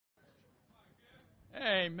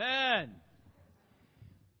Amen.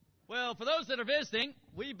 Well, for those that are visiting,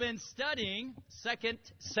 we've been studying 2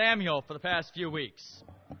 Samuel for the past few weeks.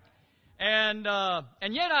 And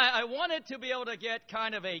yet I wanted to be able to get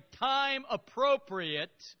kind of a time-appropriate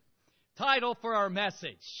title for our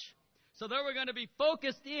message. So there we're going to be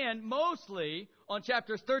focused in mostly on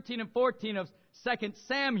chapters 13 and 14 of 2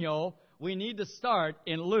 Samuel. We need to start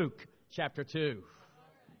in Luke chapter 2.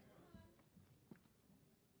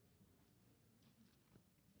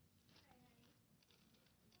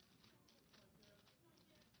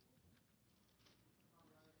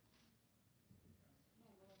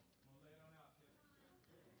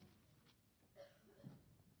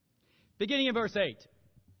 Beginning in verse 8.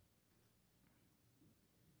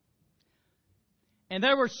 And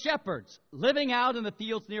there were shepherds living out in the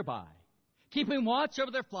fields nearby, keeping watch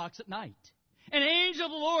over their flocks at night. An angel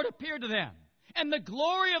of the Lord appeared to them, and the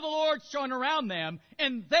glory of the Lord shone around them,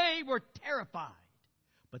 and they were terrified.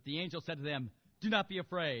 But the angel said to them, "Do not be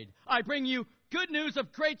afraid. I bring you good news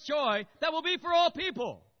of great joy that will be for all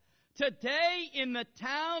people. Today in the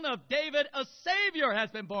town of David a Savior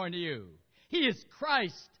has been born to you. He is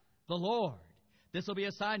Christ the Lord. This will be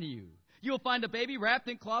a sign to you. You will find a baby wrapped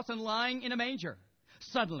in cloths and lying in a manger."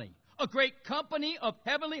 Suddenly, a great company of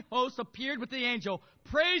heavenly hosts appeared with the angel,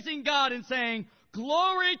 praising God and saying,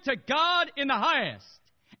 "Glory to God in the highest,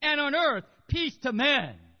 and on earth peace to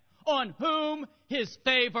men, on whom his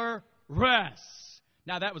favor rests."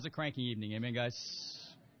 Now that was a cranky evening, amen,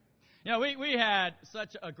 guys? You know, we had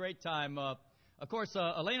such a great time. Of course,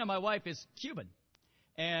 Elena, my wife, is Cuban.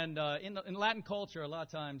 And in Latin culture, a lot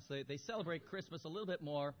of times they celebrate Christmas a little bit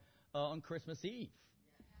more on Christmas Eve.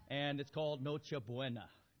 And it's called Noche Buena,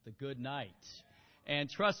 the good night. And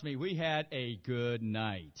trust me, we had a good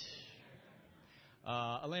night.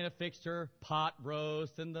 Elena fixed her pot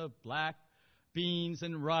roast and the black beans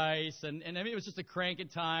and rice. And I mean, it was just a cranking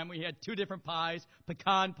time. We had two different pies,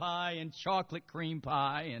 pecan pie and chocolate cream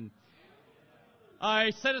pie. And I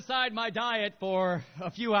set aside my diet for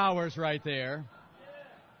a few hours right there.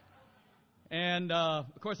 And,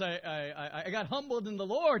 of course, I got humbled in the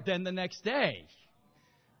Lord then the next day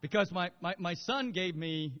because my son gave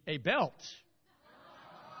me a belt.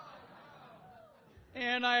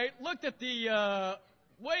 And I looked at the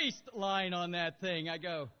waistline on that thing. I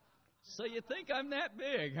go, "So you think I'm that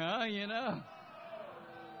big, huh, you know?"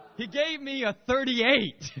 He gave me a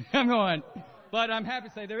 38. I'm going, but I'm happy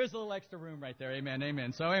to say there is a little extra room right there. Amen,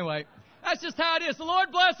 amen. So anyway, that's just how it is. The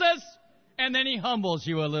Lord bless us. And then he humbles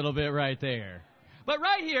you a little bit right there. But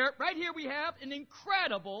right here we have an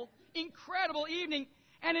incredible evening.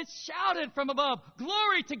 And it's shouted from above,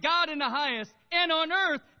 "Glory to God in the highest, and on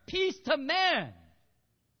earth peace to men,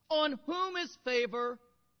 on whom his favor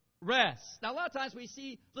rests." Now, a lot of times we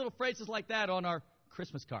see little phrases like that on our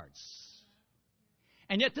Christmas cards.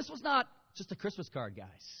 And yet this was not just a Christmas card,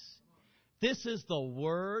 guys. This is the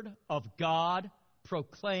word of God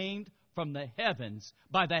proclaimed from the heavens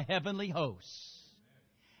by the heavenly hosts.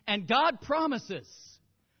 And God promises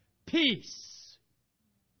peace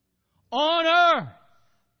on earth.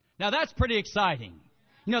 Now that's pretty exciting.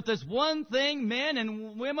 You know, if there's one thing men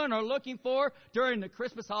and women are looking for during the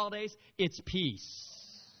Christmas holidays, it's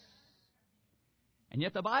peace. And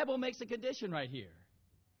yet the Bible makes a condition right here.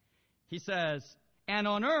 He says, "And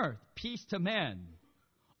on earth peace to men,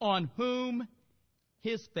 on whom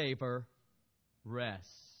his favor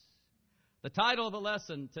rests." The title of the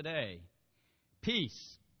lesson today,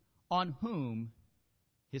 "Peace, on whom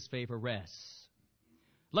his favor rests."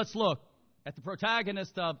 Let's look at the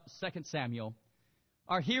protagonist of 2 Samuel,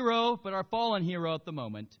 our hero, but our fallen hero at the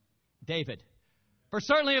moment, David. For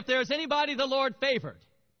certainly if there's anybody the Lord favored,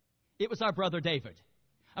 it was our brother David.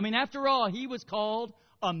 I mean, after all, he was called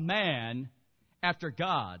a man after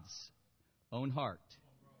God's own heart.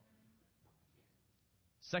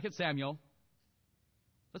 2 Samuel.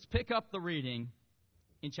 Let's pick up the reading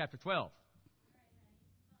in chapter 12.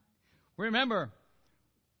 Remember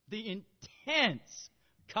the intense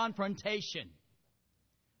confrontation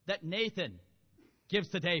that Nathan gives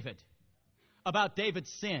to David about David's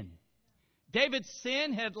sin. David's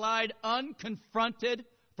sin had lied unconfronted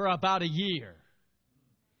for about a year.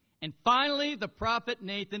 And finally, the prophet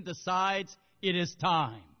Nathan decides it is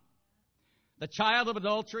time. The child of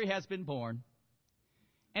adultery has been born.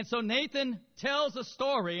 And so Nathan tells a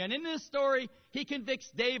story, and in this story, he convicts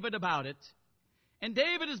David about it. And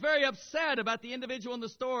David is very upset about the individual in the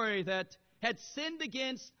story that had sinned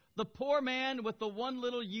against the poor man with the one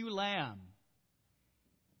little ewe lamb.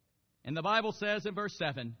 And the Bible says in verse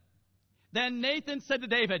 7, "Then Nathan said to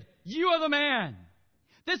David, 'You are the man.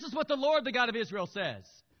 This is what the Lord, the God of Israel,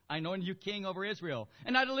 says. I anointed you king over Israel,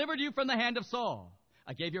 and I delivered you from the hand of Saul.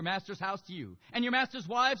 I gave your master's house to you, and your master's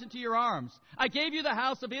wives into your arms. I gave you the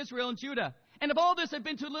house of Israel and Judah. And if all this had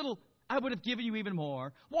been too little, I would have given you even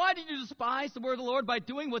more. Why did you despise the word of the Lord by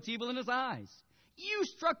doing what's evil in his eyes? You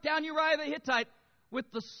struck down Uriah the Hittite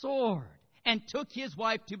with the sword and took his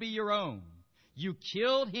wife to be your own. You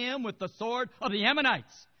killed him with the sword of the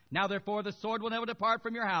Ammonites. Now, therefore, the sword will never depart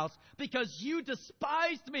from your house, because you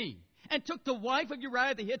despised me and took the wife of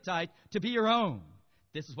Uriah the Hittite to be your own.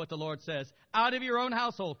 This is what the Lord says. Out of your own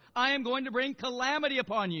household, I am going to bring calamity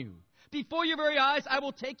upon you. Before your very eyes, I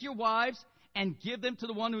will take your wives and give them to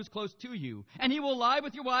the one who is close to you, and he will lie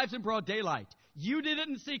with your wives in broad daylight. You did it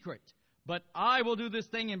in secret, but I will do this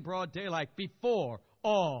thing in broad daylight before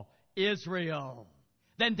all Israel.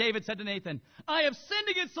 Then David said to Nathan, I have sinned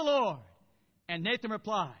against the Lord. And Nathan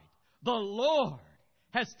replied, the Lord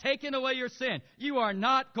has taken away your sin. You are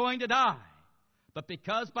not going to die. But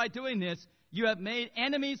because by doing this, you have made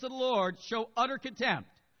enemies of the Lord show utter contempt,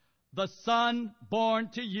 the son born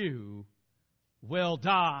to you will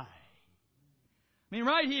die. I mean,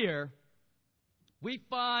 right here, we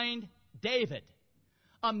find David,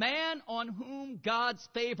 a man on whom God's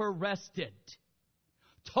favor rested,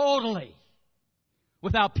 totally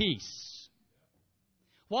without peace.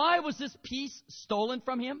 Why was this peace stolen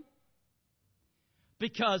from him?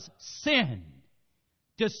 Because sin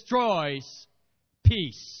destroys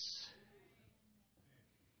peace.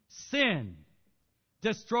 Sin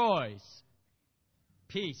destroys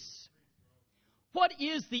peace. What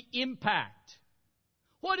is the impact?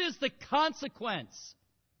 What is the consequence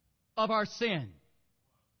of our sin?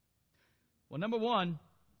 Well, number one,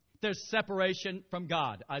 there's separation from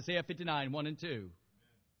God. Isaiah 59, 1 and 2.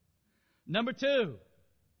 Number two,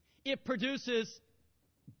 it produces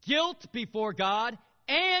guilt before God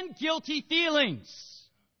and guilty feelings.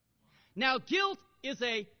 Now, guilt is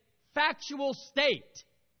a factual state.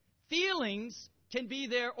 Feelings can be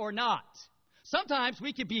there or not. Sometimes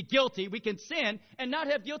we can be guilty, we can sin, and not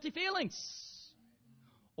have guilty feelings.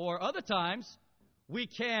 Or other times, we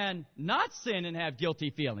can not sin and have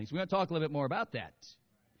guilty feelings. We're going to talk a little bit more about that.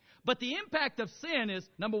 But the impact of sin is,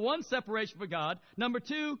 number one, separation from God. Number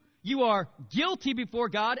two, you are guilty before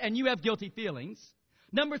God and you have guilty feelings.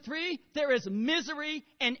 Number three, there is misery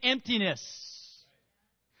and emptiness.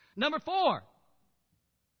 Number four,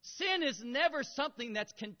 sin is never something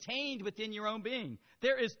that's contained within your own being.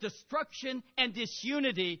 There is destruction and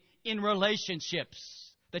disunity in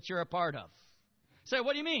relationships that you're a part of. So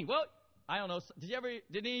what do you mean? Well, I don't know. Did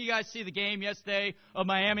any of you guys see the game yesterday of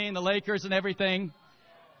Miami and the Lakers and everything?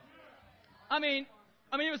 I mean,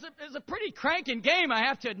 it was a pretty cranking game, I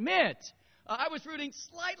have to admit. I was rooting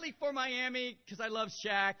slightly for Miami because I love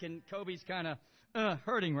Shaq, and Kobe's kind of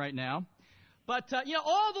hurting right now. But,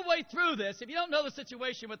 all the way through this, if you don't know the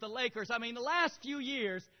situation with the Lakers, I mean, the last few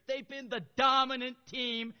years, they've been the dominant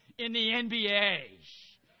team in the NBA.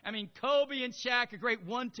 I mean, Kobe and Shaq, a great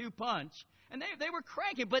 1-2 punch. And they were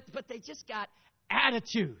cranking, but they just got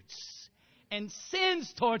attitudes and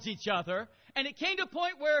sins towards each other. And it came to a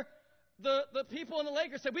point where the people in the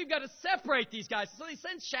Lakers said, we've got to separate these guys. So they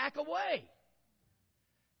sent Shaq away.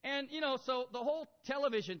 And, so the whole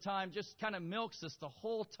television time just kind of milks us the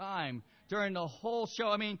whole time during the whole show.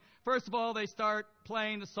 I mean, first of all, they start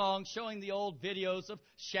playing the song, showing the old videos of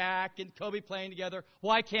Shaq and Kobe playing together.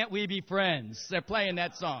 Why can't we be friends? They're playing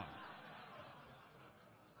that song.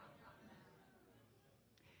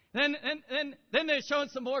 Then they're showing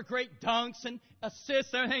some more great dunks and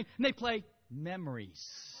assists and everything, and they play Memories.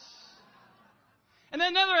 And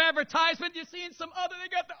then another advertisement, you're seeing some other, they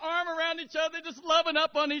got the arm around each other, just loving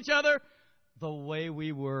up on each other. The Way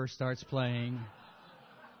We Were starts playing.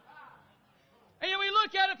 And we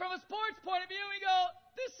look at it from a sports point of view, and we go,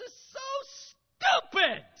 this is so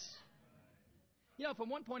stupid. From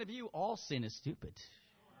one point of view, all sin is stupid.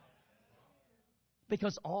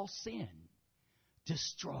 Because all sin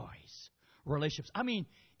destroys relationships. I mean,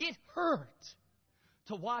 it hurt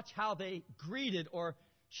to watch how they greeted, or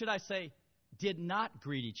should I say, did not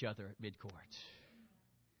greet each other at midcourt.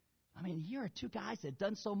 I mean, here are two guys that had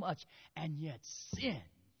done so much, and yet sin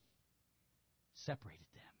separated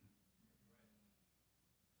them.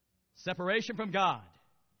 Separation from God,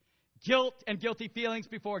 guilt and guilty feelings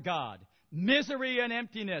before God, misery and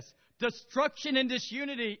emptiness, destruction and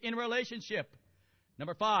disunity in relationship.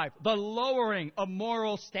 Number 5, the lowering of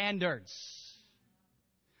moral standards.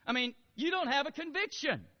 I mean, you don't have a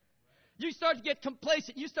conviction. You start to get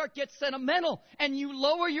complacent. You start to get sentimental, and you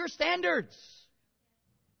lower your standards.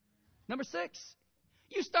 Number 6,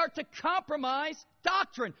 you start to compromise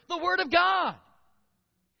doctrine, the Word of God.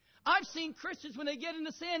 I've seen Christians, when they get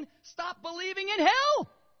into sin, stop believing in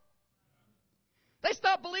hell. They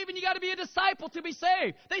stop believing you got to be a disciple to be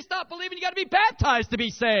saved. They stop believing you got to be baptized to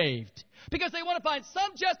be saved. Because they want to find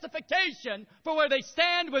some justification for where they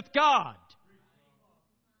stand with God.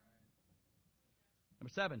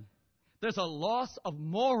 Number 7, there's a loss of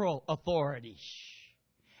moral authority.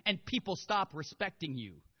 And people stop respecting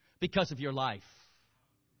you because of your life.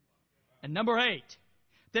 And number 8,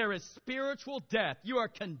 there is spiritual death. You are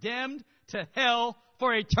condemned to hell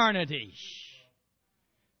for eternity.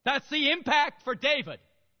 That's the impact for David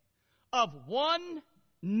of one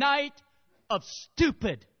night of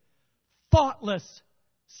stupid, thoughtless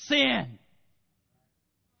sin.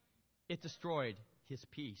 It destroyed his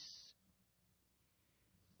peace.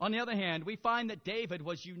 On the other hand, we find that David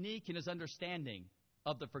was unique in his understanding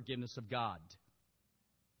of the forgiveness of God.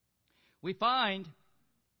 We find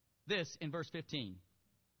this in verse 15.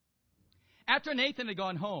 After Nathan had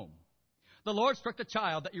gone home, the Lord struck the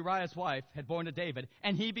child that Uriah's wife had borne to David,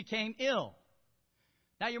 and he became ill.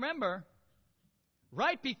 Now you remember,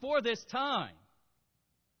 right before this time,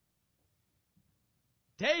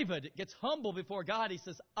 David gets humble before God. He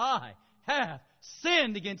says, I have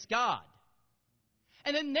sinned against God.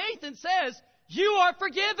 And then Nathan says, you are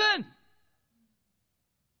forgiven.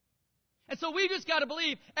 And so we just got to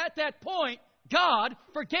believe at that point, God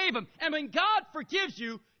forgave him. And when God forgives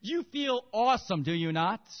you, you feel awesome, do you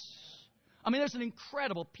not? I mean, there's an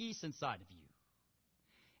incredible peace inside of you.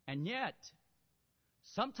 And yet,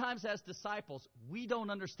 sometimes as disciples, we don't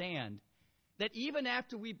understand that even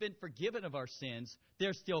after we've been forgiven of our sins,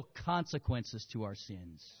 there's still consequences to our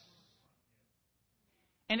sins.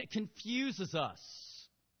 And it confuses us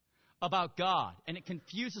about God. And it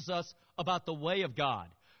confuses us about the way of God.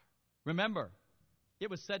 Remember, it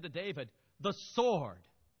was said to David, the sword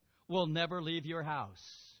will never leave your house.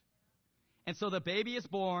 And so the baby is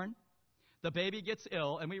born. The baby gets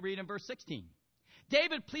ill, and we read in verse 16.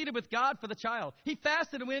 David pleaded with God for the child. He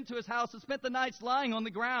fasted and went into his house and spent the nights lying on the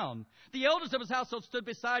ground. The elders of his household stood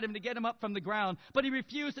beside him to get him up from the ground, but he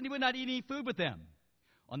refused and he would not eat any food with them.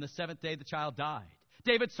 On the 7th day, the child died.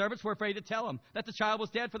 David's servants were afraid to tell him that the child was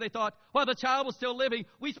dead, for they thought, while the child was still living,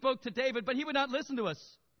 we spoke to David, but he would not listen to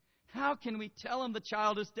us. How can we tell him the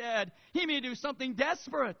child is dead? He may do something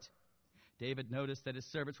desperate. David noticed that his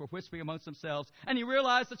servants were whispering amongst themselves, and he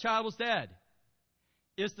realized the child was dead.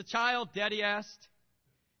 Is the child dead, he asked.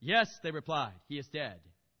 Yes, they replied, he is dead.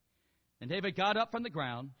 Then David got up from the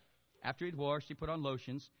ground. After he'd washed, he put on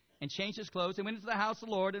lotions and changed his clothes and went into the house of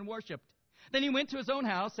the Lord and worshipped. Then he went to his own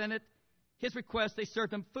house, and at his request they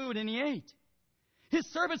served him food, and he ate. His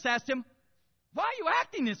servants asked him, why are you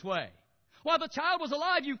acting this way? While the child was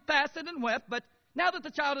alive, you fasted and wept, but now that the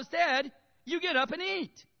child is dead, you get up and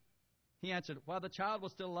eat. He answered, while the child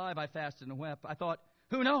was still alive, I fasted and wept. I thought,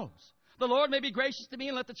 who knows? The Lord may be gracious to me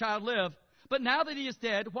and let the child live. But now that he is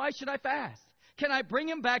dead, why should I fast? Can I bring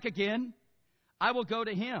him back again? I will go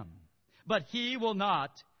to him, but he will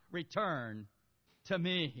not return to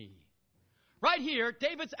me. Right here,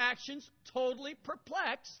 David's actions totally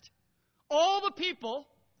perplexed all the people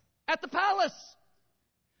at the palace.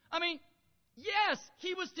 I mean, yes,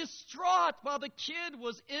 he was distraught while the kid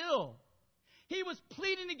was ill. He was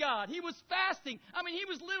pleading to God. He was fasting. I mean, he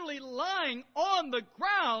was literally lying on the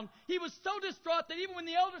ground. He was so distraught that even when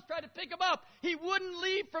the elders tried to pick him up, he wouldn't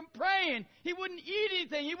leave from praying. He wouldn't eat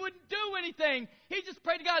anything. He wouldn't do anything. He just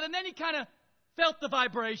prayed to God, and then he kind of felt the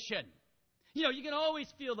vibration. You know, you can always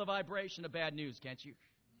feel the vibration of bad news, can't you?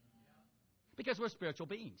 Because we're spiritual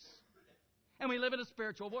beings. And we live in a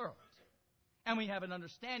spiritual world. And we have an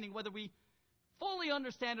understanding, whether we fully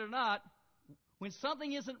understand it or not, when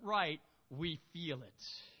something isn't right, we feel it.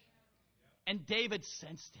 And David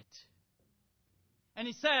sensed it. And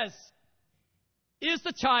he says, is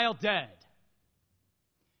the child dead?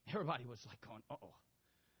 Everybody was like going, uh-oh,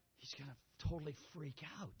 he's going to totally freak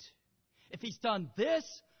out. If he's done this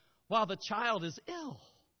while the child is ill,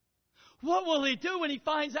 what will he do when he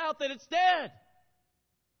finds out that it's dead?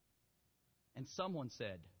 And someone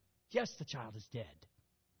said, yes, the child is dead.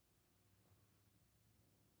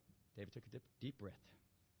 David took a deep breath,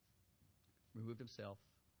 removed himself,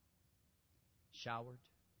 showered,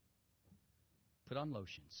 put on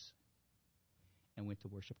lotions, and went to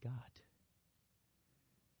worship God.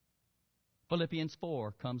 Philippians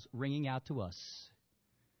 4 comes ringing out to us.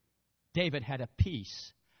 David had a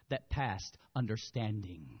peace that passed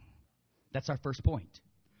understanding. That's our first point.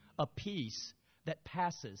 A peace that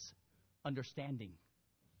passes understanding.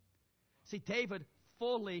 See, David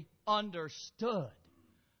fully understood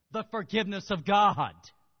the forgiveness of God.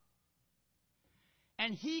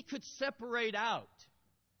 And he could separate out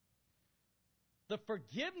the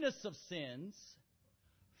forgiveness of sins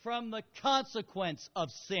from the consequence of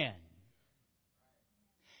sin.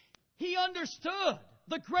 He understood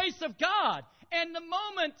the grace of God. And the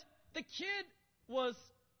moment the kid was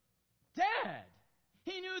dead,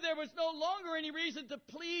 he knew there was no longer any reason to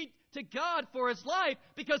plead to God for his life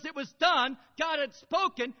because it was done. God had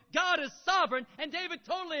spoken. God is sovereign. And David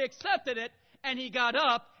totally accepted it. And he got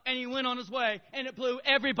up and he went on his way. And it blew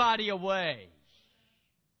everybody away.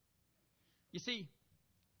 You see,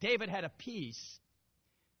 David had a peace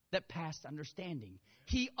that passed understanding.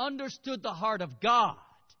 He understood the heart of God.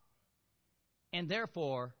 And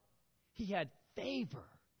therefore, he had favor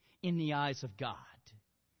in the eyes of God.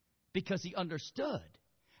 Because he understood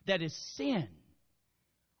that his sin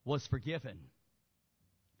was forgiven.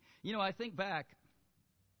 You know, I think back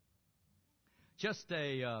just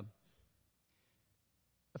a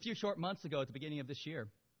few short months ago at the beginning of this year.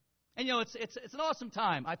 And, you know, it's an awesome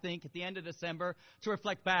time, I think, at the end of December to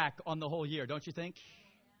reflect back on the whole year, don't you think?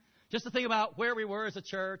 Just to think about where we were as a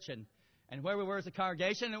church and where we were as a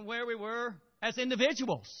congregation and where we were as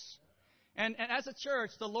individuals. And as a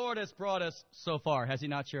church, the Lord has brought us so far, has He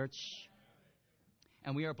not, church?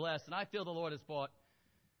 And we are blessed. And I feel the Lord has brought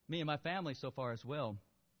me and my family so far as well.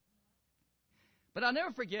 But I'll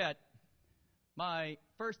never forget my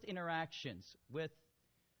first interactions with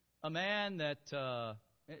a man that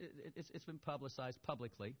it's been publicized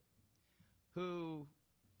publicly, who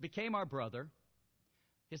became our brother.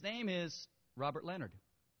 His name is Robert Leonard.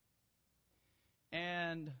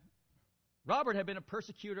 And Robert had been a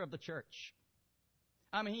persecutor of the church.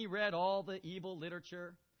 I mean, he read all the evil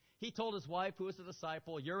literature. He told his wife, who was a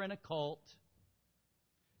disciple, "You're in a cult.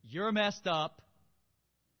 You're messed up.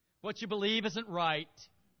 What you believe isn't right."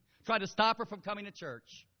 Tried to stop her from coming to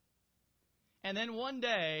church. And then one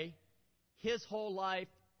day, his whole life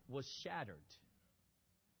was shattered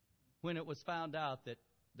when it was found out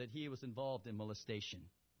that he was involved in molestation.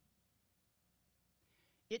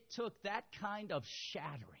 It took that kind of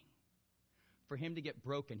shattering for him to get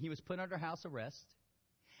broken. He was put under house arrest.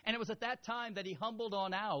 And it was at that time that he humbled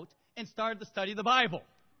on out and started to study the Bible.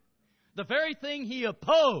 The very thing he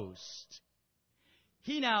opposed,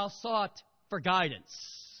 he now sought for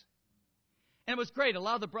guidance. And it was great. A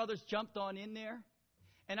lot of the brothers jumped on in there.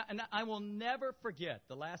 And I will never forget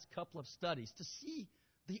the last couple of studies to see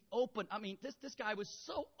the open. I mean, this guy was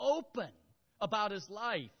so open about his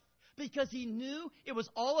life because he knew it was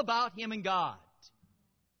all about him and God.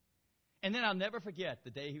 And then I'll never forget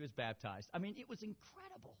the day he was baptized. I mean, it was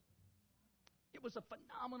incredible. It was a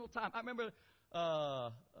phenomenal time. I remember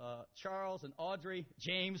Charles and Audrey,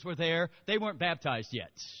 James were there. They weren't baptized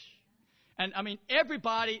yet. And, I mean,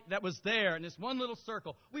 everybody that was there in this one little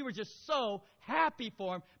circle, we were just so happy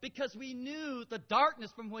for him because we knew the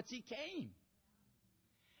darkness from which he came.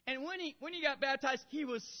 And when he got baptized, he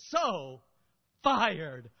was so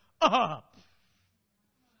fired up.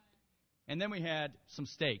 And then we had some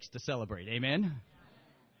steaks to celebrate. Amen?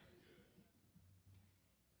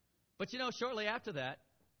 But, you know, shortly after that,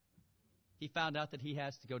 he found out that he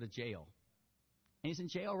has to go to jail. And he's in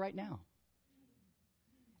jail right now.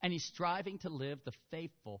 And he's striving to live the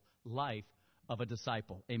faithful life of a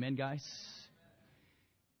disciple. Amen, guys?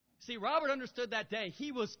 See, Robert understood that day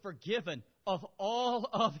he was forgiven of all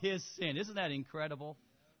of his sin. Isn't that incredible?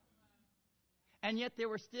 And yet there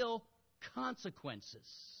were still consequences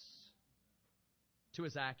to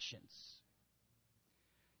his actions.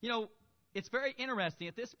 You know, it's very interesting.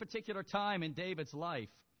 At this particular time in David's life,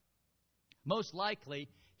 most likely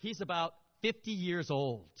he's about 50 years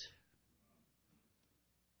old.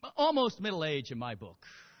 Almost middle age in my book.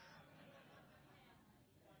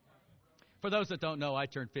 For those that don't know, I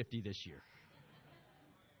turned 50 this year.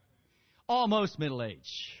 Almost middle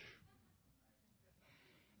age.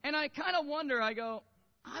 And I kind of wonder,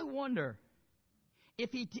 I wonder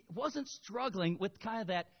if he wasn't struggling with kind of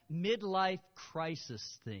that midlife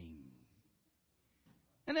crisis thing.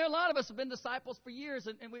 And there are a lot of us who have been disciples for years,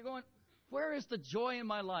 and we're going, where is the joy in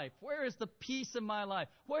my life? Where is the peace in my life?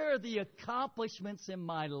 Where are the accomplishments in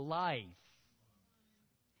my life?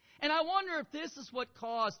 And I wonder if this is what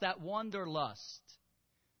caused that wanderlust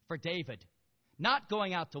for David, not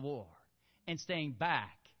going out to war and staying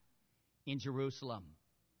back in Jerusalem.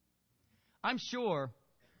 I'm sure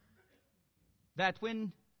that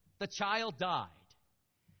when the child died,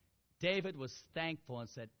 David was thankful and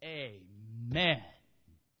said, "Amen.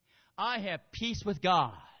 I have peace with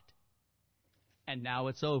God. And now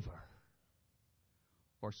it's over."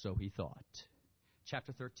 Or so he thought.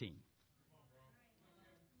 Chapter 13.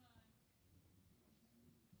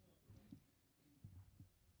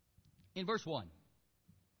 In verse 1.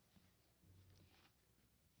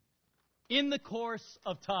 In the course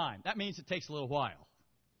of time. That means it takes a little while.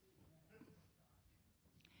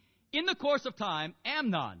 In the course of time,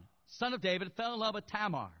 Amnon, son of David, fell in love with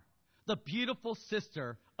Tamar, the beautiful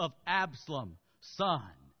sister of Absalom, son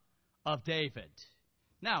of David.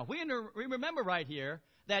 Now, we remember right here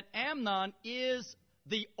that Amnon is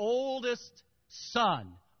the oldest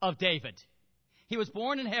son of David. He was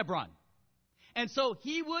born in Hebron. And so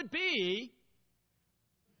he would be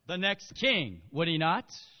the next king, would he not?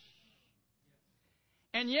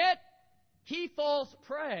 And yet, he falls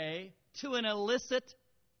prey to an illicit,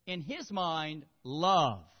 in his mind,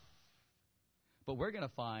 love. But we're going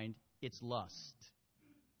to find it's lust.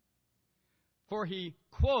 For he,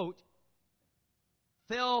 quote,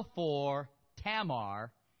 fell for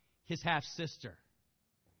Tamar, his half-sister.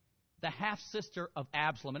 The half-sister of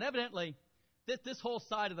Absalom. And evidently, this whole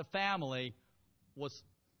side of the family was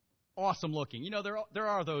awesome looking. You know, there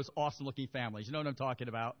are those awesome looking families. You know what I'm talking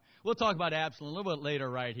about? We'll talk about Absalom a little bit later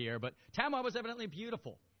right here. But Tamar was evidently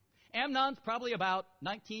beautiful. Amnon's probably about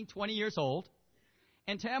 19, 20 years old.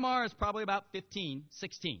 And Tamar is probably about 15,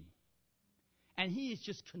 16. And he is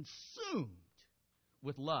just consumed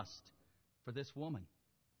with lust for this woman.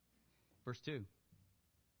 Verse 2.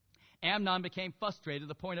 Amnon became frustrated to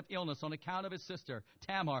the point of illness on account of his sister,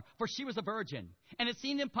 Tamar, for she was a virgin, and it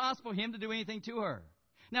seemed impossible for him to do anything to her.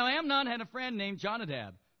 Now Amnon had a friend named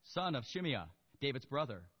Jonadab, son of Shimeah, David's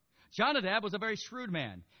brother. Jonadab was a very shrewd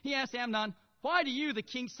man. He asked Amnon, "Why do you, the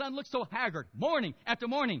king's son, look so haggard, morning after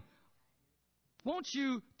morning? Won't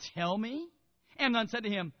you tell me?" Amnon said to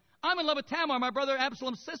him, "I'm in love with Tamar, my brother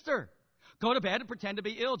Absalom's sister." "Go to bed and pretend to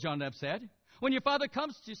be ill," Jonadab said. "When your father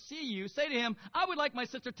comes to see you, say to him, 'I would like my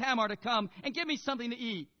sister Tamar to come and give me something to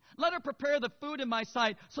eat. Let her prepare the food in my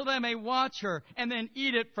sight so that I may watch her and then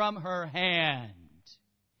eat it from her hand.'"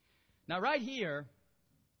 Now right here,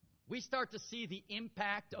 we start to see the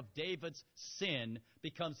impact of David's sin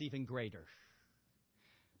becomes even greater.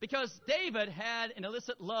 Because David had an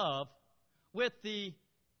illicit love with the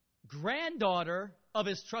granddaughter of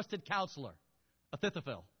his trusted counselor,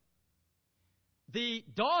 Ahithophel, the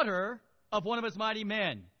daughter of one of his mighty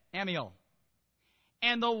men, Amiel,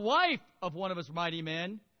 and the wife of one of his mighty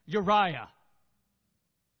men, Uriah.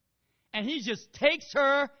 And he just takes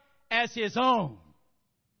her as his own.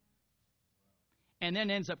 And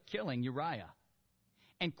then ends up killing Uriah.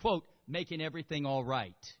 And, quote, making everything all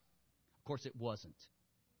right. Of course, it wasn't.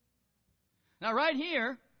 Now, right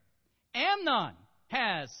here, Amnon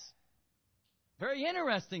has, very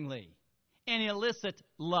interestingly, an illicit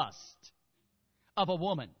lust of a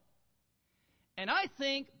woman. And I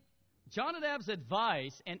think Jonadab's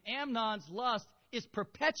advice and Amnon's lust is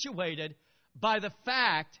perpetuated by the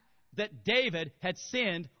fact that David had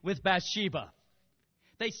sinned with Bathsheba.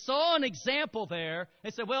 They saw an example there.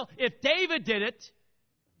 They said, well, if David did it,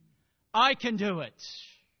 I can do it.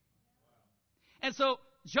 And so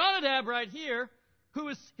Jonadab right here, who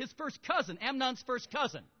is his first cousin, Amnon's first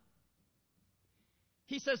cousin,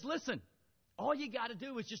 he says, listen, all you got to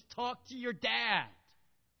do is just talk to your dad.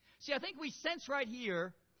 See, I think we sense right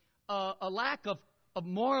here a lack of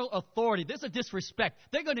moral authority. There's a disrespect.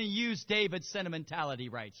 They're going to use David's sentimentality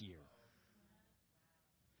right here.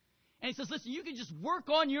 And he says, listen, you can just work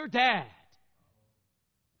on your dad.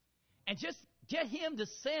 And just get him to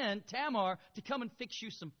send Tamar to come and fix you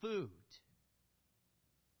some food.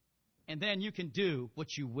 And then you can do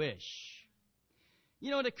what you wish. You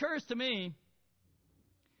know, it occurs to me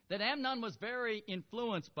that Amnon was very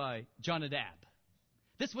influenced by Jonadab.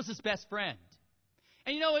 This was his best friend.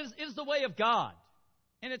 And you know, it is the way of God.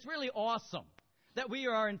 And it's really awesome that we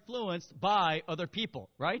are influenced by other people,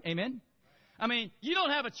 right? Amen? I mean, you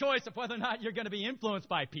don't have a choice of whether or not you're going to be influenced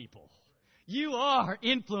by people. You are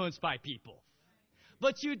influenced by people.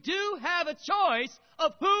 But you do have a choice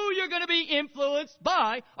of who you're going to be influenced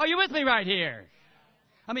by. Are you with me right here?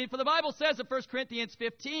 I mean, for the Bible says in 1 Corinthians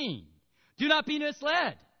 15, do not be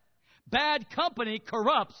misled. Bad company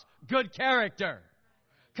corrupts good character.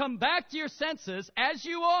 Come back to your senses as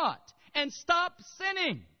you ought and stop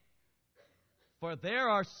sinning. For there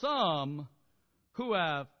are some who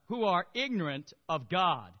are ignorant of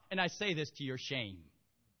God. And I say this to your shame.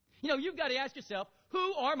 You know, you've got to ask yourself,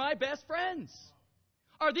 who are my best friends?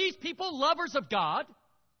 Are these people lovers of God?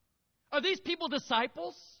 Are these people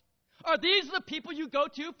disciples? Are these the people you go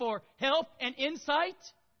to for help and insight?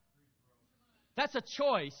 That's a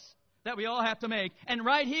choice that we all have to make. And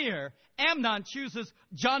right here, Amnon chooses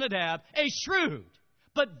Jonadab, a shrewd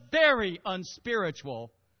but very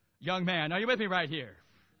unspiritual young man. Are you with me right here?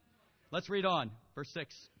 Let's read on. Verse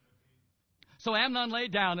 6. So Amnon lay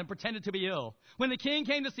down and pretended to be ill. When the king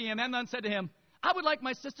came to see him, Amnon said to him, I would like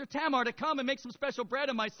my sister Tamar to come and make some special bread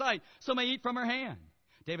in my sight, so I may eat from her hand.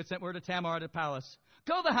 David sent word to Tamar at the palace,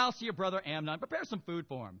 "Go to the house of your brother Amnon, prepare some food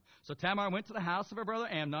for him." So Tamar went to the house of her brother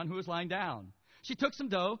Amnon, who was lying down. She took some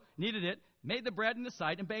dough, kneaded it, made the bread in the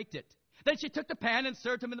sight, and baked it. Then she took the pan and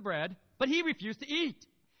served him in the bread, but he refused to eat.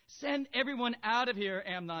 "Send everyone out of here,"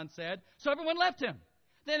 Amnon said. So everyone left him.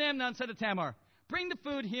 Then Amnon said to Tamar, "Bring the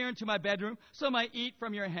food here into my bedroom, so I might eat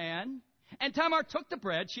from your hand." And Tamar took the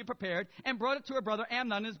bread she had prepared and brought it to her brother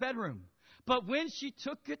Amnon in his bedroom. But when she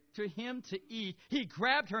took it to him to eat, he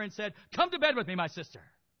grabbed her and said, "Come to bed with me, my sister."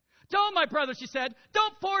 "Don't, my brother," she said.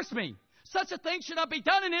 "Don't force me. Such a thing should not be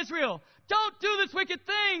done in Israel. Don't do this wicked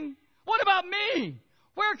thing. What about me?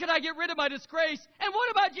 Where could I get rid of my disgrace? And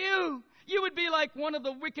what about you? You would be like one of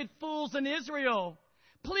the wicked fools in Israel.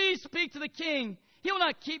 Please speak to the king. He will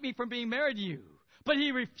not keep me from being married to you." But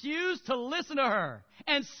he refused to listen to her.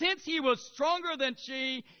 And since he was stronger than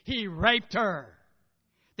she, he raped her.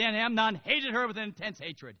 Then Amnon hated her with intense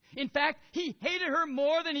hatred. In fact, he hated her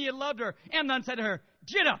more than he had loved her. Amnon said to her,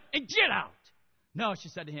 "Get up and get out." "No," she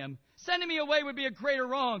said to him, "sending me away would be a greater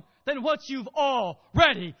wrong than what you've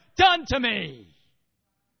already done to me."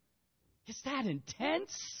 Is that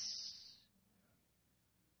intense?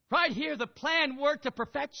 Right here, the plan worked to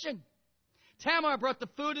perfection. Tamar brought the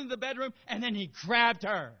food into the bedroom, and then he grabbed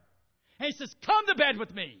her. And he says, "Come to bed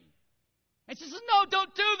with me." And she says, "No,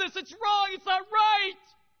 don't do this. It's wrong. It's not right.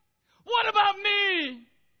 What about me?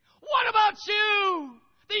 What about you?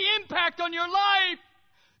 The impact on your life?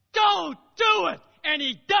 Don't do it." And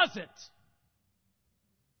he does it.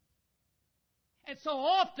 And so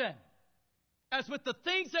often, as with the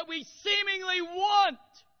things that we seemingly want,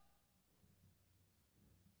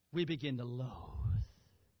 we begin to loathe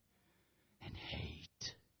and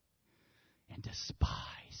hate and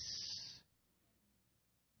despise.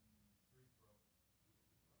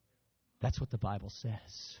 That's what the Bible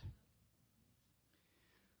says.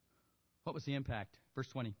 What was the impact? Verse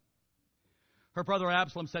 20. Her brother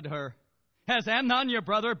Absalom said to her, "Has Amnon your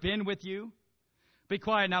brother been with you?" "Be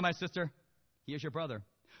quiet now, my sister. He is your brother.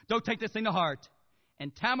 Don't take this thing to heart."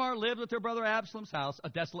 And Tamar lived with her brother Absalom's house, a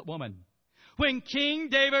desolate woman. When King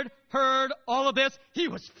David heard all of this, he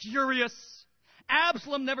was furious.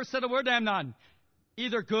 Absalom never said a word to Amnon,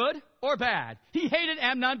 either good or bad. He hated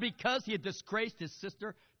Amnon because he had disgraced his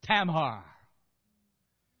sister Tamar.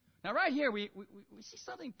 Now, right here, we see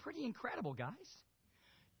something pretty incredible, guys.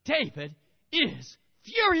 David is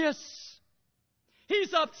furious.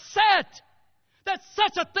 He's upset that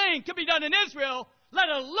such a thing could be done in Israel, let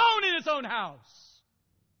alone in his own house.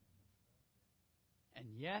 And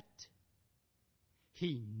yet,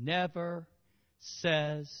 he never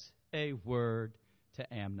says a word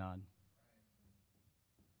to Amnon.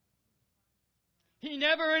 He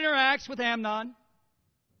never interacts with Amnon.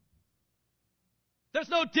 There's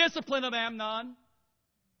no discipline of Amnon.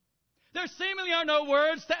 There seemingly are no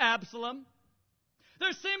words to Absalom.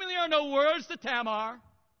 There seemingly are no words to Tamar.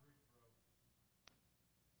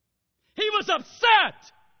 He was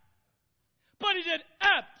upset, but he did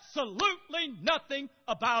absolutely nothing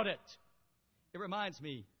about it. It reminds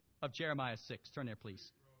me of Jeremiah 6. Turn there,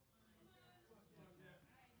 please.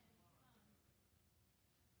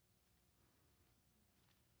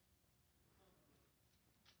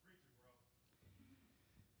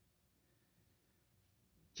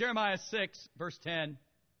 Jeremiah 6, verse 10.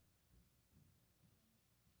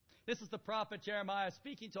 This is the prophet Jeremiah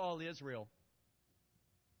speaking to all Israel.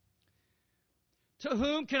 "To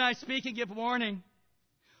whom can I speak and give warning?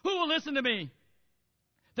 Who will listen to me?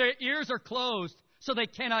 Their ears are closed, so they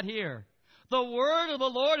cannot hear. The word of the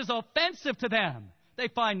Lord is offensive to them. They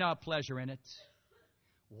find no pleasure in it."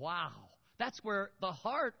 Wow. That's where the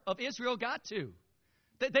heart of Israel got to.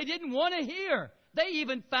 They didn't want to hear. They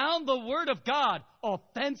even found the word of God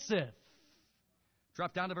offensive.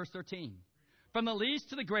 Drop down to verse 13. "From the least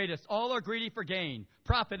to the greatest, all are greedy for gain.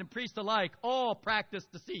 Prophet and priest alike, all practice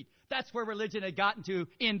deceit." That's where religion had gotten to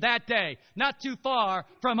in that day. Not too far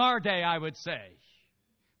from our day, I would say.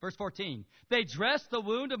 Verse 14. "They dress the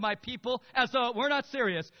wound of my people as though it were not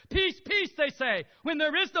serious. Peace, peace, they say, when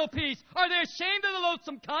there is no peace. Are they ashamed of the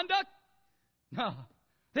loathsome conduct? No,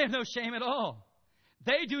 they have no shame at all.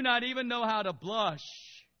 They do not even know how to blush.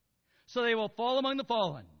 So they will fall among the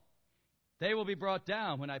fallen. They will be brought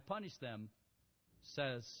down when I punish them,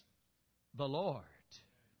 says the Lord."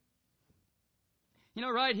 You know,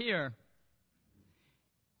 right here,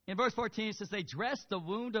 in verse 14, it says, "They dress the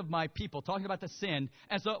wound of my people," talking about the sin,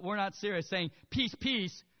 as though we're not serious, saying, "Peace,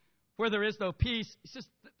 peace, where there is no peace." It's just,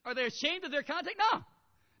 are they ashamed of their conduct? No.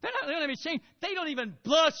 They're not even ashamed. They don't even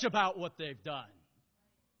blush about what they've done.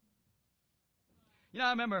 You know,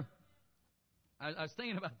 I remember, I was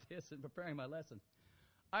thinking about this and preparing my lesson.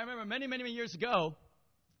 I remember many, many, many years ago,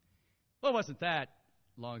 Well, it wasn't that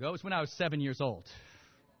long ago. It was when I was 7 years old.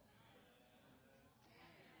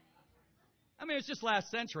 I mean, it's just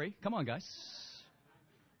last century. Come on, guys.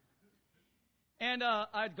 And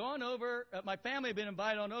I'd gone over, my family had been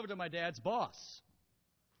invited on over to my dad's boss.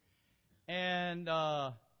 And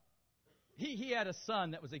he had a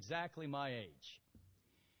son that was exactly my age.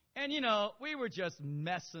 And, we were just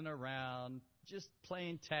messing around, just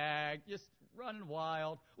playing tag, just running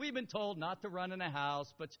wild. We've been told not to run in the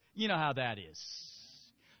house, but you know how that is.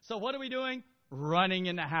 So what are we doing? Running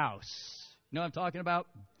in the house. You know what I'm talking about?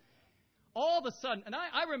 All of a sudden, and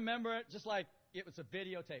I remember it just like it was a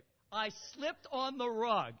videotape. I slipped on the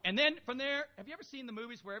rug. And then from there, have you ever seen the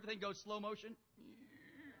movies where everything goes slow motion?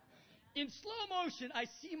 In slow motion, I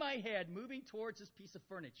see my head moving towards this piece of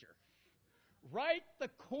furniture. Right the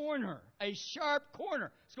corner, a sharp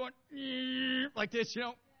corner. It's going like this,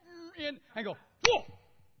 in, and go, whoa!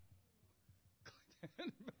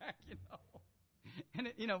 Back, And,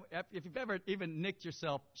 if you've ever even nicked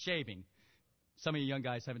yourself shaving, some of you young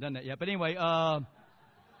guys haven't done that yet. But anyway,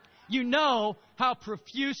 you know how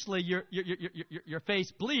profusely your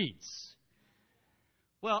face bleeds.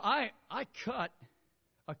 Well, I cut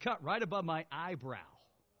a cut right above my eyebrow.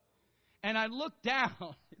 And I looked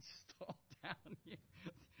down. It's all down here.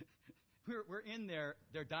 We're in their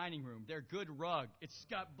dining room, their good rug. It's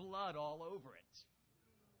got blood all over it.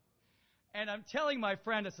 And I'm telling my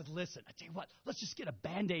friend, I said, listen, I tell you what, let's just get a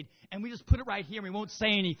Band-Aid and we just put it right here and we won't say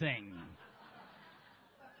anything.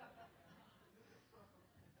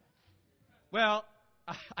 Well,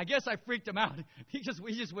 I guess I freaked him out because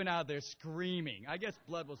we just went out there screaming. I guess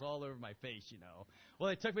blood was all over my face, Well,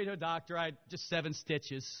 they took me to a doctor. I had just 7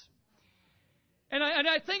 stitches. And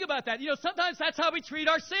I think about that. Sometimes that's how we treat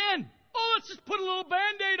our sin. Oh, let's just put a little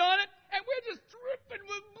Band-Aid on it, and we're just dripping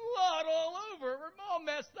with blood all over it. We're all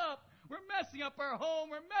messed up. We're messing up our home.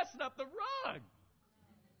 We're messing up the rug.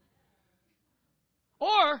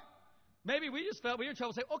 Or maybe we just felt we were in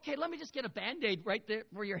trouble. Say, okay, let me just get a Band-Aid right there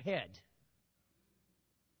for your head.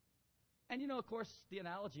 And, of course, the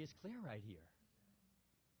analogy is clear right here.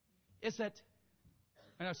 Is that,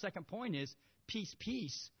 and our second point is, peace,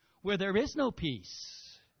 peace, where there is no peace.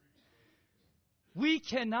 We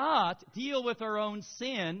cannot deal with our own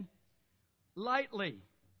sin lightly.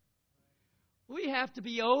 We have to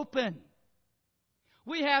be open.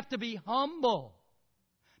 We have to be humble.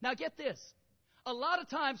 Now get this. A lot of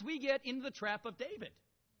times we get into the trap of David.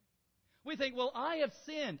 We think, well, I have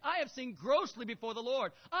sinned. I have sinned grossly before the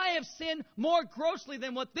Lord. I have sinned more grossly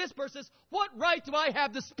than what this person says. What right do I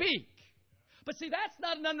have to speak? But see, that's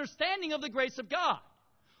not an understanding of the grace of God.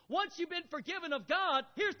 Once you've been forgiven of God,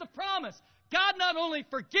 here's the promise. God not only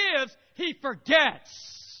forgives, He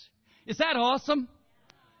forgets. Is that awesome?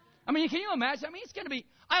 I mean, can you imagine? I mean, it's going to be,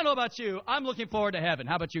 I don't know about you. I'm looking forward to heaven.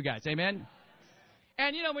 How about you guys? Amen?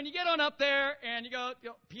 And, when you get on up there and you go,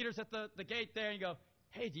 Peter's at the gate there, and you go,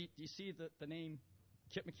 hey, do you see the name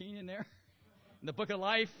Kip McKean in there? In the book of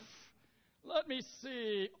life? Let me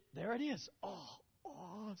see. There it is. Oh,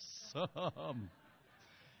 awesome.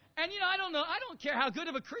 And, I don't know. I don't care how good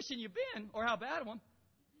of a Christian you've been or how bad one.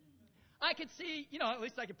 I could see, at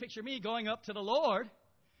least I could picture me going up to the Lord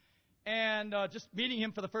and just meeting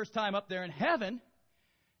Him for the first time up there in heaven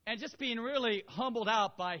and just being really humbled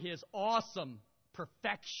out by His awesome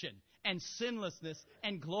perfection and sinlessness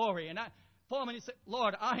and glory. And I fall and say,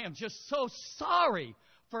 Lord, I am just so sorry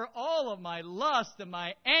for all of my lust and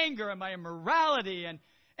my anger and my immorality and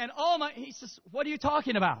all my... He says, what are you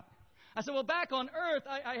talking about? I said, well, back on earth,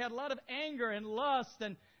 I had a lot of anger and lust,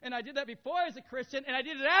 and I did that before I was a Christian, and I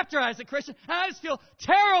did it after I was a Christian, and I just feel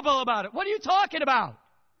terrible about it. What are you talking about?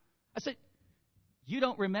 I said, you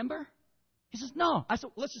don't remember? He says, no. I said,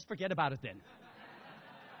 well, let's just forget about it then.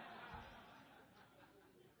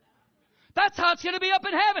 That's how it's going to be up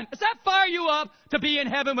in heaven. Does that fire you up to be in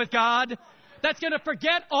heaven with God? That's going to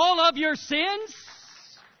forget all of your sins?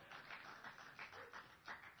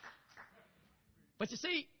 But you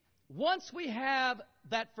see, once we have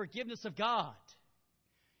that forgiveness of God,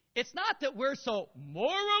 it's not that we're so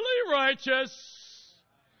morally righteous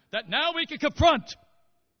that now we can confront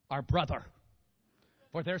our brother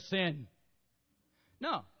for their sin.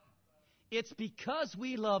 No. It's because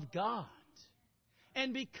we love God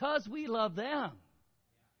and because we love them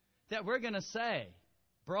that we're going to say,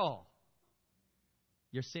 bro,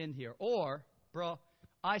 you sinned here. Or, bro,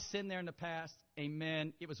 I sinned there in the past.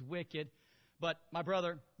 Amen. It was wicked. But, my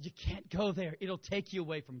brother, you can't go there. It'll take you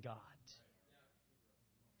away from God.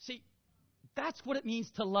 See, that's what it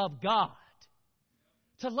means to love God.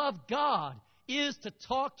 To love God is to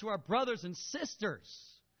talk to our brothers and sisters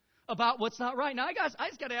about what's not right. Now, guys, I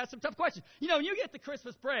just got to ask some tough questions. When you get the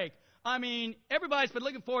Christmas break, I mean, everybody's been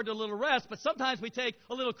looking forward to a little rest, but sometimes we take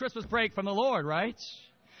a little Christmas break from the Lord, right?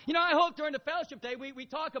 You know, I hope during the fellowship day we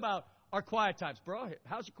talk about our quiet times. Bro,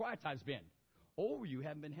 how's your quiet times been? Oh, you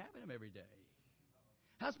haven't been having them every day.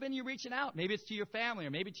 How's been you reaching out? Maybe it's to your family or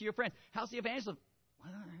maybe to your friends. How's the evangelism?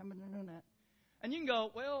 Well, I haven't been doing that. And you can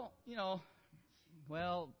go, well,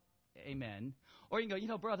 amen. Or you can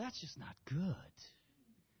go, bro, that's just not good.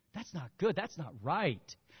 That's not good. That's not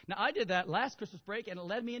right. Now, I did that last Christmas break, and it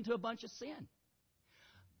led me into a bunch of sin.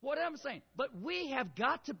 What am I saying? But we have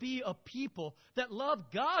got to be a people that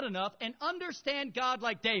love God enough and understand God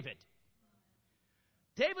like David.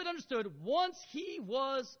 David understood once he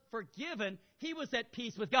was forgiven, he was at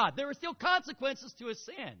peace with God. There were still consequences to his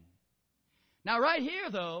sin. Now, right here,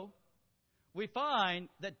 though, we find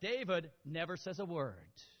that David never says a word.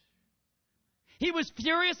 He was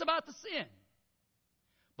furious about the sin,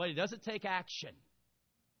 but he doesn't take action.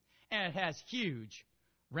 And it has huge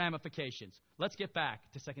ramifications. Let's get back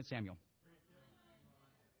to 2 Samuel.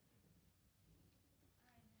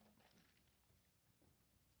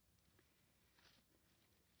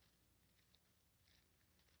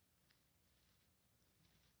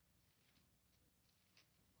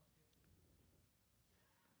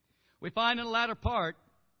 We find in the latter part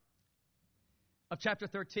of chapter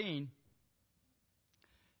 13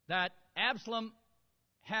 that Absalom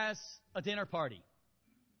has a dinner party.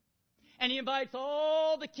 And he invites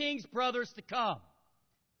all the king's brothers to come.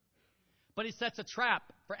 But he sets a trap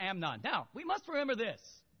for Amnon. Now, we must remember this.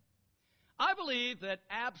 I believe that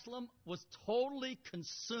Absalom was totally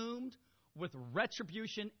consumed with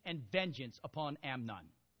retribution and vengeance upon Amnon.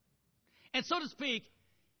 And so to speak,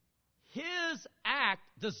 his act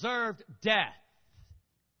deserved death.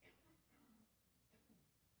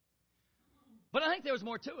 But I think there was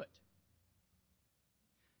more to it.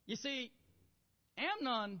 You see,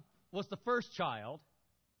 Amnon was the first child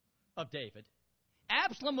of David.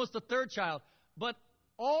 Absalom was the third child. But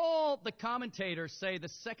all the commentators say the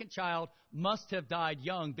second child must have died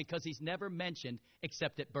young because he's never mentioned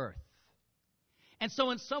except at birth. And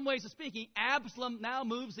so in some ways of speaking, Absalom now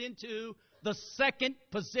moves into the second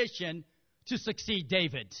position to succeed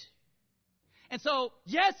David. And so,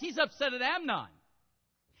 yes, he's upset at Amnon.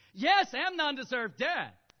 Yes, Amnon deserved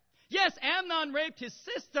death. Yes, Amnon raped his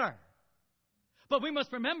sister. But we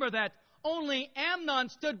must remember that only Amnon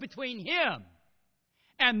stood between him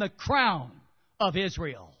and the crown of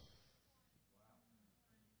Israel.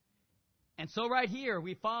 And so right here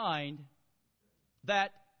we find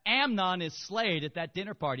that Amnon is slayed at that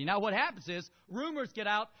dinner party. Now what happens is, rumors get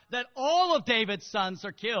out that all of David's sons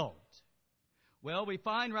are killed. Well, we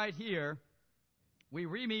find right here, we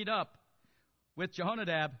re-meet up with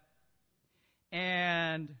Jehonadab,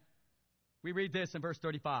 and we read this in verse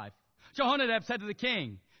 35. Jehonadab said to the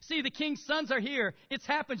king, "See, the king's sons are here. It's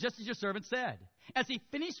happened just as your servant said." As he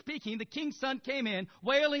finished speaking, the king's son came in,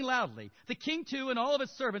 wailing loudly. The king, too, and all of his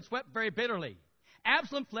servants wept very bitterly.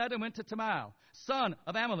 Absalom fled and went to Tamar, son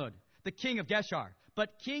of Amminadab, the king of Geshur.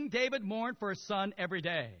 But King David mourned for his son every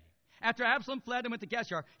day. After Absalom fled and went to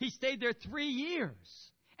Geshur, he stayed there 3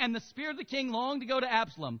 years. And the spirit of the king longed to go to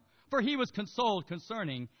Absalom, for he was consoled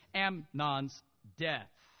concerning Amnon's death.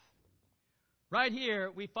 Right here,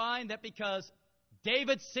 we find that because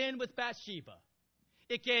David sinned with Bathsheba,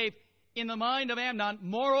 it gave, in the mind of Amnon,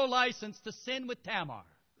 moral license to sin with Tamar.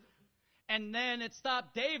 And then it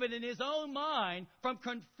stopped David in his own mind from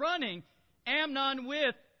confronting Amnon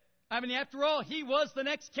with, after all, he was the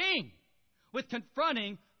next king, with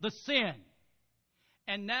confronting the sin.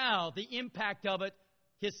 And now the impact of it,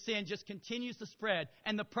 his sin just continues to spread,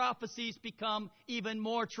 and the prophecies become even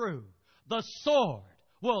more true. The sword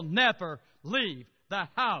will never leave the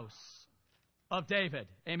house of David.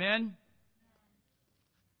 Amen?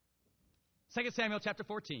 2 Samuel chapter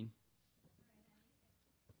 14.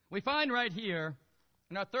 We find right here,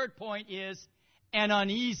 and our third point is an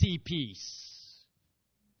uneasy peace.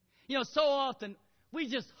 You know, so often we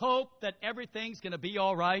just hope that everything's going to be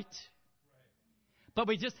all right. But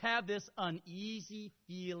we just have this uneasy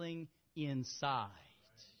feeling inside.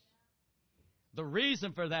 The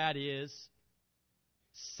reason for that is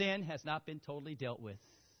sin has not been totally dealt with.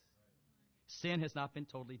 Sin has not been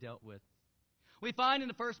totally dealt with. We find in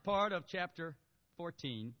the first part of chapter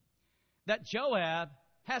 14 that Joab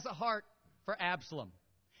has a heart for Absalom.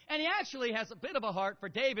 And he actually has a bit of a heart for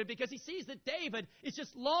David because he sees that David is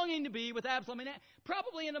just longing to be with Absalom. And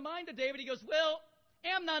probably in the mind of David, he goes, well,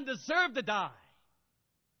 Amnon deserved to die.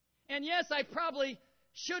 And yes, I probably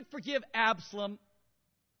should forgive Absalom,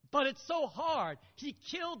 but it's so hard. He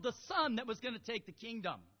killed the son that was going to take the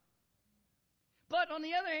kingdom. But on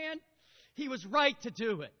the other hand, he was right to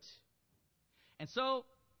do it. And so,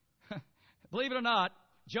 Believe it or not,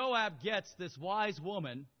 Joab gets this wise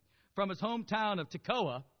woman from his hometown of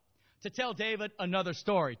Tekoa to tell David another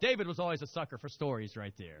story. David was always a sucker for stories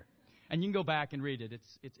right there. And you can go back and read it.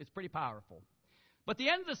 It's pretty powerful. But the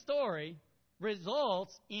end of the story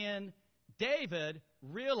results in David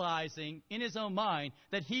realizing in his own mind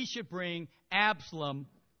that he should bring Absalom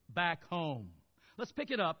back home. Let's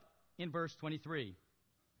pick it up in verse 23.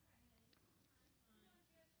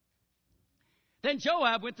 Then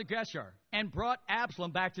Joab went to Geshur and brought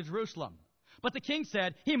Absalom back to Jerusalem. But the king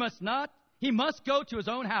said, he must go to his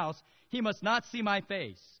own house. He must not see my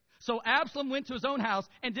face. So Absalom went to his own house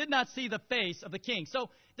and did not see the face of the king. So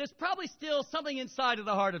there's probably still something inside of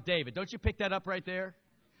the heart of David. Don't you pick that up right there?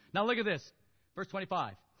 Now look at this. Verse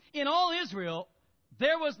 25. In all Israel,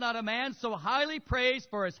 there was not a man so highly praised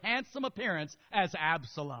for his handsome appearance as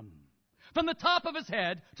Absalom. From the top of his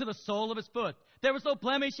head to the sole of his foot, there was no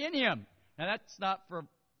blemish in him. Now that's not for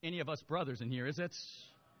any of us brothers in here, is it?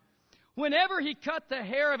 Whenever he cut the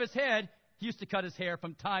hair of his head, he used to cut his hair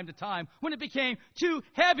from time to time. When it became too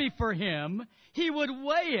heavy for him, he would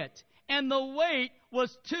weigh it. And the weight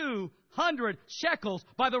was 200 shekels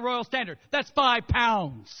by the royal standard. That's 5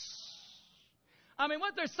 pounds. I mean,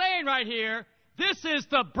 what they're saying right here, this is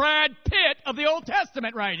the Brad Pitt of the Old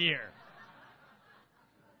Testament right here.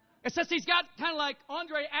 It says he's got kind of like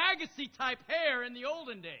Andre Agassi type hair in the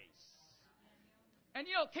olden days. And,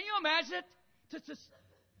 can you imagine it? Just this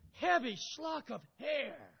heavy schlock of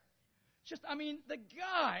hair. Just, the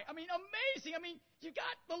guy, amazing. You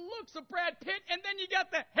got the looks of Brad Pitt, and then you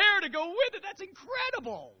got the hair to go with it. That's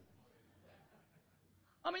incredible.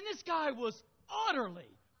 This guy was utterly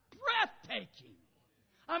breathtaking.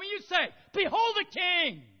 You'd say, behold a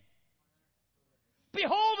king.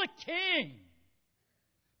 Behold a king.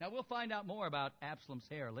 Now, we'll find out more about Absalom's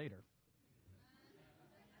hair later.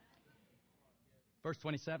 Verse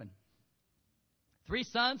 27. 3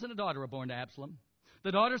 sons and a daughter were born to Absalom.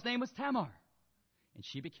 The daughter's name was Tamar, and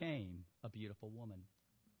she became a beautiful woman.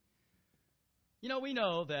 We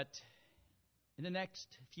know that in the next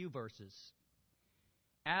few verses,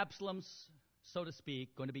 Absalom's, so to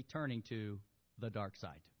speak, going to be turning to the dark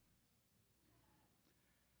side.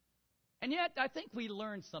 And yet, I think we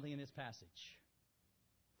learned something in this passage.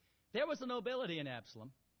 There was a nobility in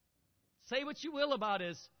Absalom. Say what you will about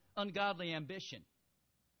his ungodly ambition.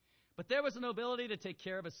 But there was a nobility to take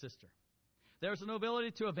care of his sister. There was a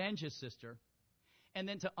nobility to avenge his sister and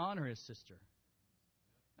then to honor his sister.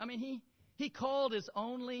 He called his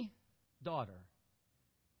only daughter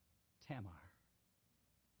Tamar.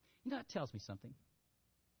 That tells me something.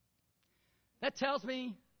 That tells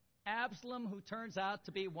me Absalom, who turns out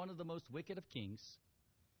to be one of the most wicked of kings,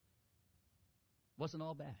 wasn't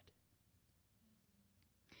all bad.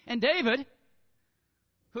 And David,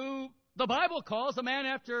 who the Bible calls a man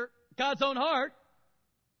after God's own heart,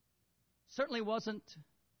 certainly wasn't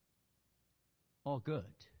all good.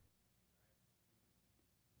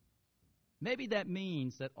 Maybe that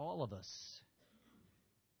means that all of us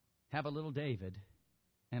have a little David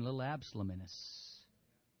and a little Absalom in us.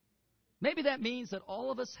 Maybe that means that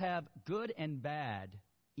all of us have good and bad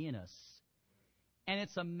in us. And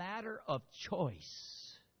it's a matter of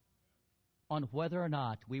choice on whether or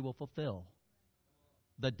not we will fulfill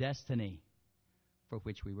the destiny for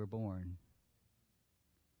which we were born.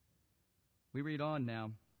 We read on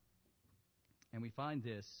now, and we find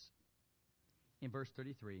this in verse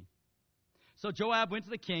 33. So Joab went to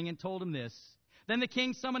the king and told him this. Then the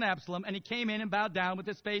king summoned Absalom, and he came in and bowed down with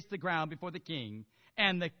his face to the ground before the king.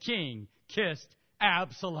 And the king kissed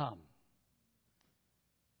Absalom.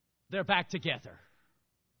 They're back together.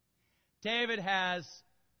 David has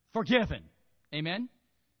forgiven. Amen?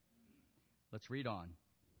 Let's read on.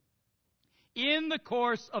 In the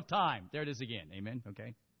course of time. There it is again. Amen?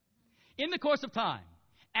 Okay. In the course of time,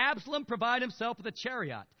 Absalom provided himself with a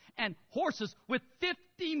chariot and horses with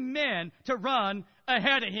 50 men to run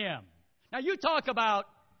ahead of him. Now, you talk about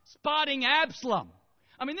spotting Absalom.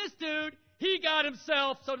 This dude, he got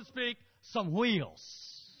himself, so to speak, some wheels.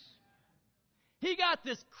 He got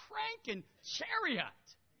this cranking chariot.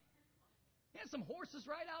 He had some horses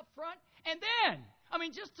right out front. And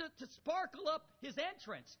then, just to sparkle up his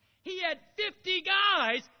entrance, he had 50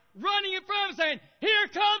 guys running in front of him saying, here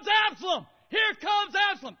comes Absalom! Here comes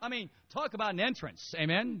Absalom! Talk about an entrance.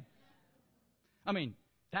 Amen?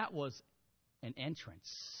 That was an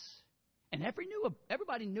entrance. And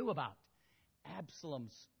everybody knew about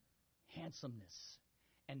Absalom's handsomeness.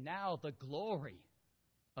 And now the glory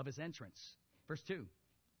of his entrance. Verse 2.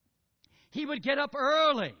 He would get up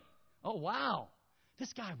early. Oh, wow.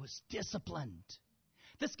 This guy was disciplined.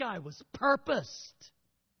 This guy was purposed.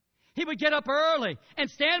 he would get up early and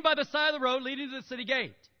stand by the side of the road leading to the city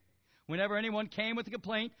gate. Whenever anyone came with a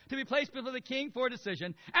complaint to be placed before the king for a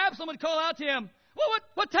decision, Absalom would call out to him, "Well,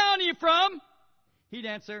 what town are you from?" He'd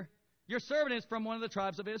answer, "Your servant is from one of the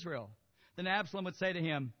tribes of Israel." Then Absalom would say to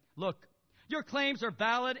him, "Look, your claims are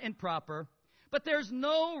valid and proper, but there's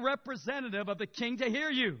no representative of the king to hear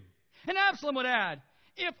you." And Absalom would add,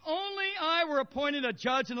 "If only I were appointed a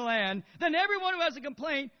judge in the land, then everyone who has a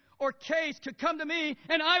complaint or case could come to me,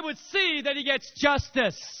 and I would see that he gets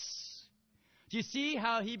justice." Do you see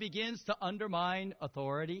how he begins to undermine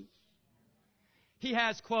authority? He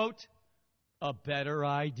has, quote, a better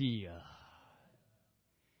idea.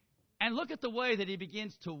 And look at the way that he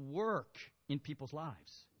begins to work in people's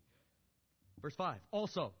lives. Verse 5.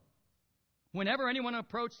 Also, whenever anyone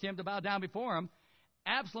approached him to bow down before him,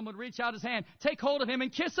 Absalom would reach out his hand, take hold of him,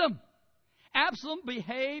 and kiss him. Absalom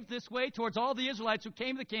behaved this way towards all the Israelites who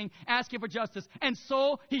came to the king asking for justice. And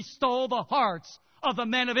so he stole the hearts of the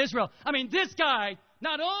men of Israel. I mean, this guy,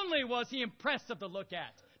 not only was he impressive to look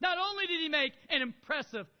at, not only did he make an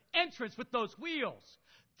impressive entrance with those wheels,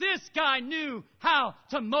 this guy knew how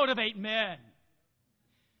to motivate men.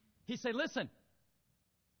 He said, "Listen,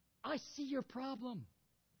 I see your problem.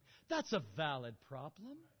 That's a valid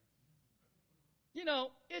problem. You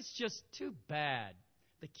know, it's just too bad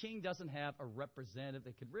the king doesn't have a representative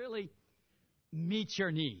that could really meet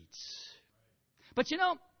your needs. But you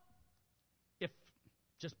know, if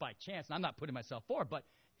just by chance, and I'm not putting myself forward, but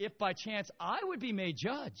if by chance I would be made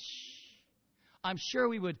judge, I'm sure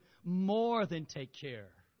we would more than take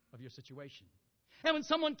care of your situation." And when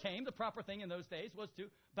someone came, the proper thing in those days was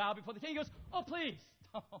to bow before the king. He goes, "Oh, please,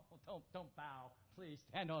 don't bow. Please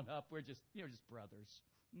stand on up. We're just brothers."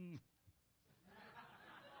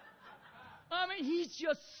 I mean, he's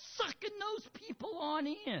just sucking those people on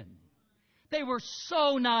in. They were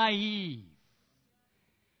so naive.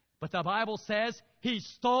 But the Bible says he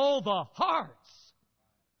stole the hearts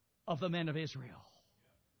of the men of Israel.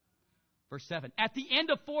 Verse 7. At the end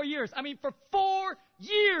of 4 years, for 4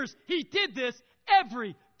 years, he did this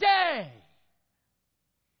every day.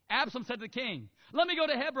 Absalom said to the king, "Let me go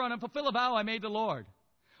to Hebron and fulfill a vow I made to the Lord.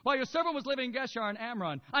 While your servant was living in Geshur and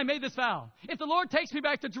Amram, I made this vow. If the Lord takes me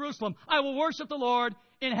back to Jerusalem, I will worship the Lord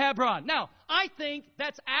in Hebron." Now, I think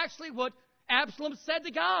that's actually what Absalom said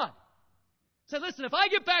to God. He said, "Listen, if I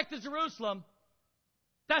get back to Jerusalem,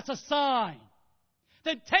 that's a sign.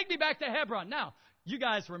 Then take me back to Hebron." Now, you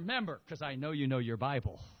guys remember, because I know you know your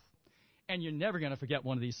Bible, and you're never going to forget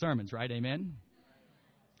one of these sermons, right? Amen?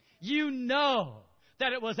 You know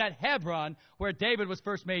that it was at Hebron where David was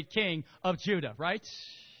first made king of Judah, right?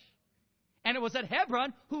 And it was at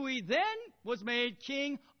Hebron who he then was made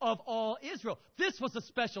king of all Israel. This was a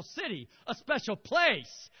special city, a special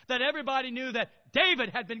place that everybody knew that David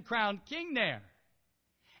had been crowned king there.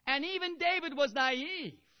 And even David was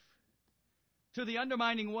naive to the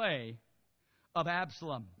undermining way of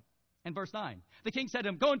Absalom. And verse 9, the king said to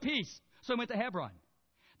him, "Go in peace." So he went to Hebron.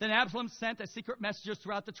 Then Absalom sent a secret messengers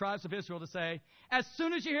throughout the tribes of Israel to say, "As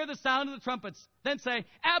soon as you hear the sound of the trumpets, then say,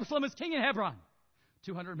 'Absalom is king in Hebron.'"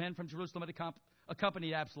 200 men from Jerusalem had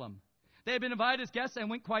accompanied Absalom. They had been invited as guests and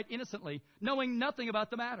went quite innocently, knowing nothing about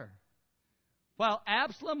the matter. While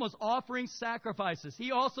Absalom was offering sacrifices,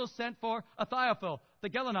 he also sent for Ahithophel, the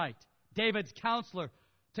Gilonite, David's counselor,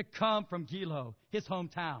 to come from Gilo, his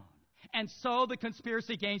hometown. And so the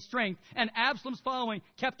conspiracy gained strength, and Absalom's following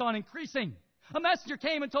kept on increasing. A messenger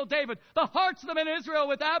came and told David, "The hearts of the men of Israel are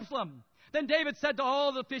with Absalom." Then David said to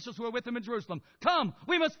all the officials who were with him in Jerusalem, "Come,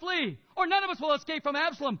 we must flee, or none of us will escape from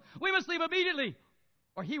Absalom. We must leave immediately,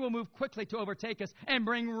 or he will move quickly to overtake us and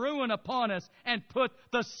bring ruin upon us and put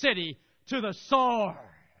the city to the sword."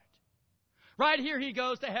 Right here he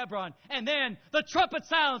goes to Hebron, and then the trumpet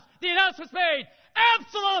sounds, the announcement's made,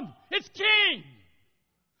 "Absalom is king!"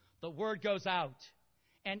 The word goes out,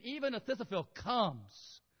 and even Ahithophel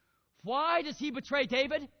comes. Why does he betray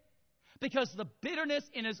David? Because of the bitterness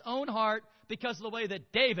in his own heart, because of the way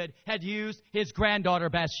that David had used his granddaughter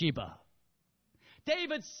Bathsheba.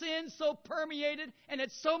 David's sin so permeated and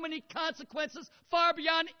had so many consequences far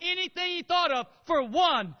beyond anything he thought of for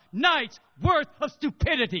one night's worth of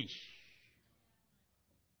stupidity.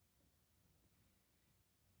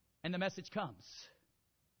 And the message comes,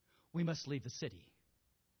 we must leave the city.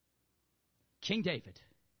 King David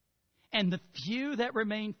and the few that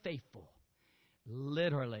remained faithful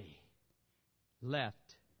literally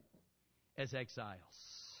left as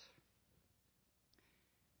exiles.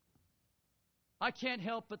 I can't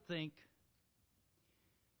help but think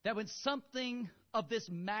that when something of this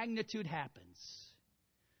magnitude happens,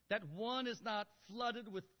 that one is not flooded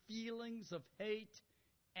with feelings of hate,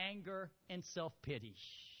 anger, and self-pity.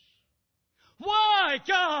 Why,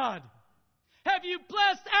 God, have you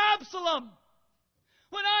blessed Absalom?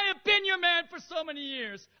 When I have been your man for so many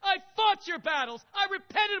years, I fought your battles, I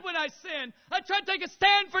repented when I sinned, I tried to take a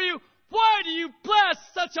stand for you. Why do you bless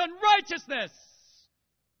such unrighteousness?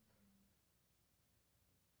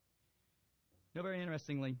 No, very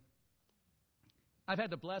interestingly, I've had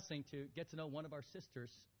the blessing to get to know one of our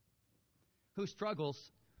sisters who struggles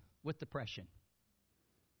with depression.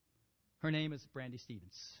 Her name is Brandy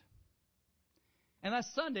Stevens. And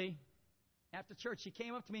last Sunday, after church, she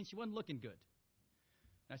came up to me and she wasn't looking good.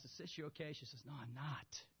 And I said, "Sis, you okay?" She says, "No, I'm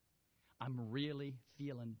not. I'm really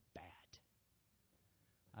feeling bad."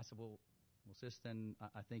 I said, well, sis, then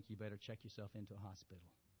I think you better check yourself into a hospital.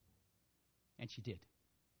 And she did.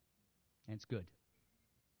 And it's good.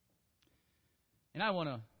 And I want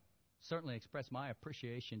to certainly express my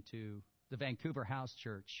appreciation to the Vancouver House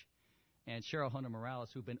Church and Cheryl Hunter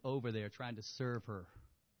Morales, who've been over there trying to serve her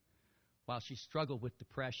while she struggled with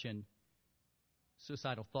depression,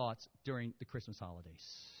 suicidal thoughts during the Christmas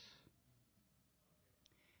holidays.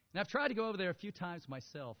 And I've tried to go over there a few times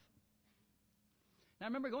myself. And I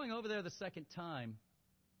remember going over there the second time.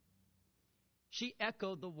 She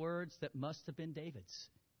echoed the words that must have been David's.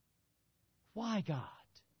 Why, God?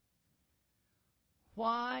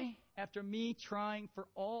 Why, after me trying for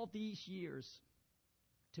all these years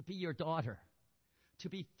to be your daughter, to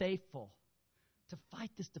be faithful, to fight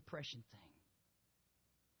this depression thing,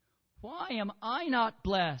 why am I not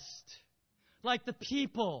blessed like the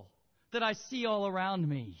people that I see all around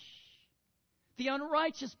me? The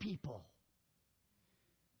unrighteous people.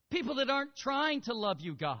 People that aren't trying to love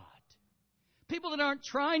you, God. People that aren't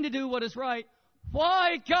trying to do what is right.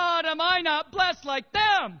 Why, God, am I not blessed like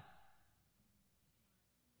them?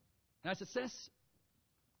 And I said, sis,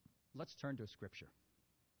 let's turn to a scripture.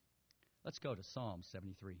 Let's go to Psalm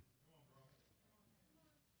 73.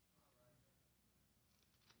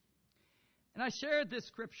 And I shared this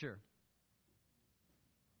scripture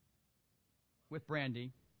with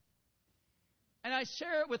Brandy. And I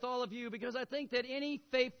share it with all of you because I think that any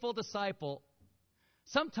faithful disciple,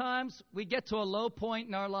 sometimes we get to a low point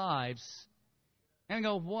in our lives and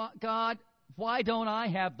go, God, why don't I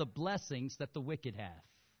have the blessings that the wicked have?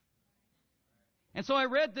 And so I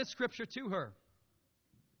read this scripture to her.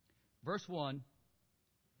 Verse 1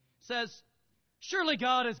 says, surely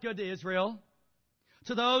God is good to Israel,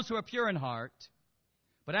 to those who are pure in heart.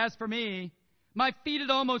 But as for me, my feet had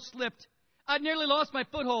almost slipped. I'd nearly lost my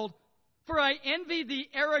foothold, for I envied the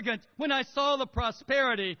arrogant when I saw the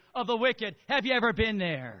prosperity of the wicked. Have you ever been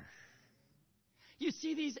there? You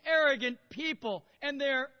see these arrogant people and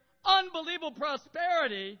their unbelievable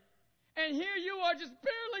prosperity, and here you are just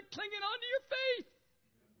barely clinging on to your faith.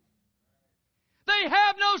 They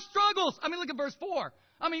have no struggles. I mean, look at verse 4.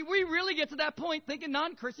 I mean, we really get to that point thinking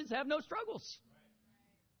non-Christians have no struggles.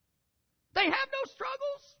 They have no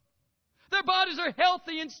struggles. Their bodies are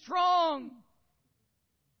healthy and strong.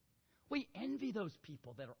 We envy those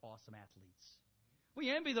people that are awesome athletes. We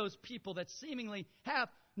envy those people that seemingly have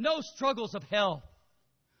no struggles of health,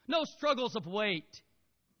 no struggles of weight.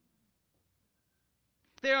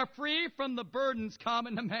 They are free from the burdens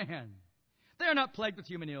common to man. They are not plagued with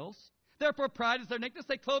human ills. Therefore pride is their nakedness.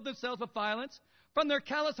 They clothe themselves with violence. From their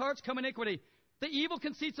callous hearts come iniquity. The evil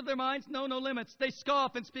conceits of their minds know no limits. They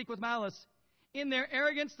scoff and speak with malice. In their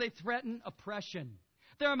arrogance they threaten oppression.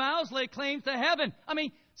 Their mouths lay claim to heaven. I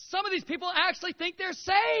mean, some of these people actually think they're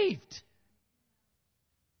saved.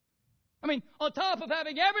 I mean, on top of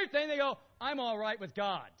having everything, they go, I'm all right with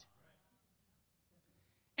God.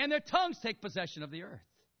 And their tongues take possession of the earth.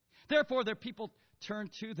 Therefore, their people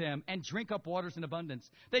turn to them and drink up waters in abundance.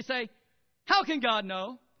 They say, how can God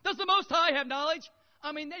know? Does the Most High have knowledge?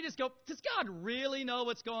 I mean, they just go, does God really know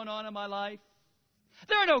what's going on in my life?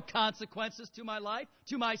 There are no consequences to my life,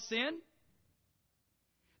 to my sin.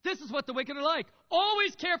 This is what the wicked are like.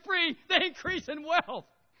 Always carefree, they increase in wealth.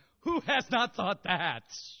 Who has not thought that?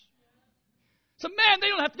 So, man, they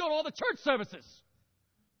don't have to go to all the church services.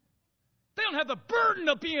 They don't have the burden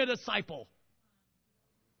of being a disciple.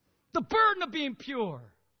 The burden of being pure.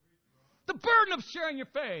 The burden of sharing your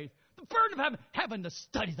faith. The burden of having to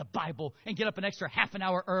study the Bible and get up an extra half an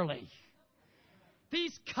hour early.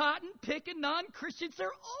 These cotton-picking non-Christians, they're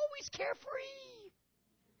always carefree.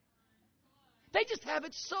 They just have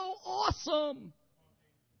it so awesome.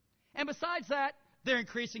 And besides that, they're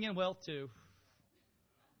increasing in wealth too.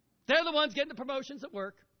 They're the ones getting the promotions at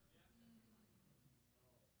work.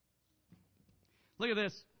 Look at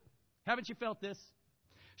this. Haven't you felt this?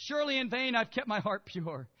 Surely in vain I've kept my heart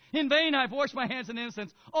pure. In vain I've washed my hands in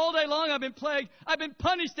innocence. All day long I've been plagued. I've been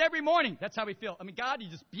punished every morning. That's how we feel. I mean, God, you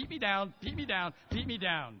just beat me down, beat me down, beat me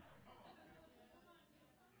down.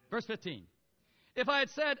 Verse 15. If I had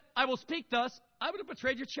said, I will speak thus, I would have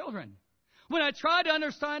betrayed your children. When I tried to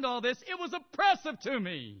understand all this, it was oppressive to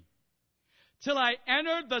me. Till I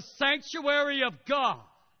entered the sanctuary of God,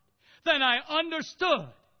 then I understood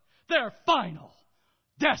their final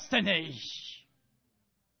destiny.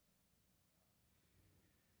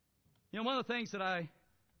 You know, one of the things that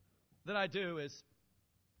I do is,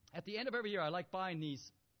 at the end of every year, I like buying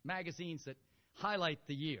these magazines that highlight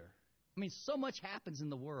the year. I mean, so much happens in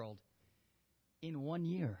the world in 1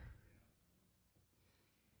 year.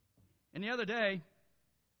 And the other day,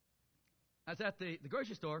 I was at the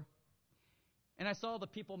grocery store, and I saw the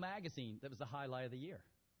People magazine that was the highlight of the year.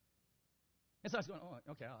 And so I was going,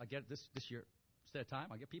 oh, okay, I'll get it this year. Instead of time,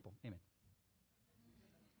 I'll get People. Amen.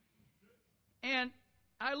 And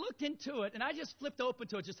I looked into it, and I just flipped open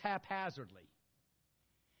to it just haphazardly.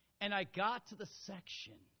 And I got to the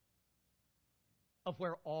section of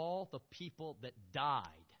where all the people that died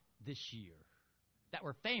this year, that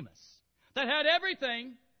were famous, that had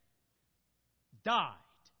everything, died.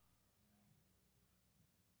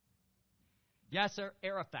 Yasser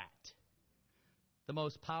Arafat, the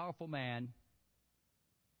most powerful man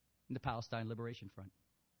in the Palestine Liberation Front.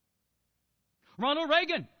 Ronald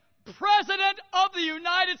Reagan, President of the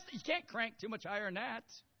United States. You can't crank too much higher than that.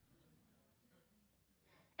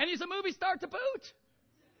 And he's a movie star to boot.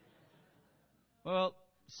 Well,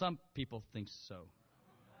 some people think so.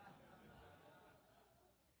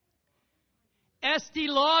 Estee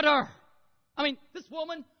Lauder. I mean, this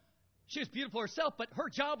woman, she was beautiful herself, but her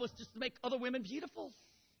job was just to make other women beautiful.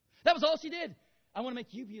 That was all she did. I want to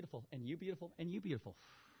make you beautiful, and you beautiful, and you beautiful.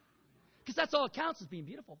 Because that's all it counts, is being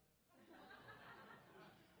beautiful.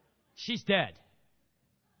 She's dead.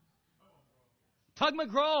 Tug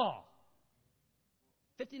McGraw,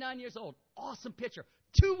 59 years old, awesome pitcher.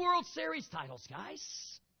 2 World Series titles, guys.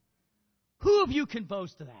 Who of you can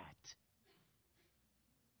boast of that?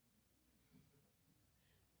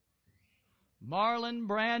 Marlon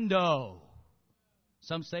Brando,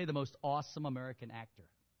 some say the most awesome American actor.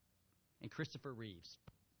 And Christopher Reeves,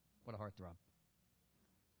 what a heartthrob.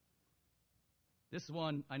 This is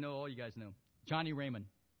one I know all you guys know. Johnny Ramone,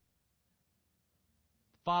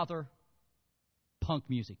 father, punk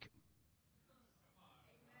music.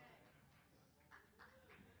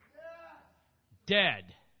 Dead.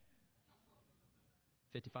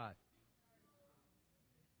 55.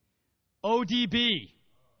 ODB,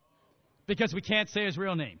 because we can't say his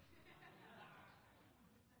real name.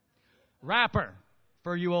 Rapper,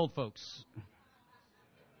 for you old folks.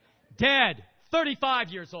 Dead. 35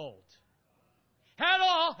 years old.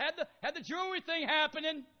 Had the jewelry thing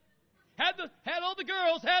happening. Had all the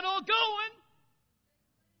girls, had all going.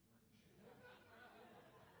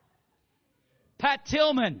 Pat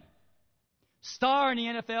Tillman, star in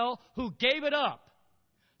the NFL, who gave it up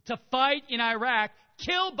to fight in Iraq,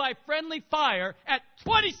 killed by friendly fire at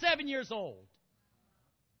 27 years old.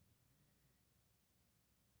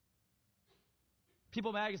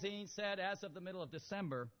 People magazine said, as of the middle of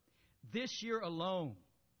December, this year alone,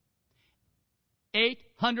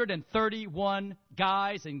 831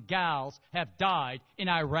 guys and gals have died in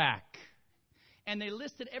Iraq. And they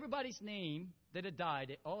listed everybody's name that had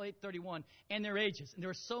died, all 831, and their ages. And there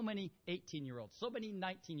were so many 18-year-olds, so many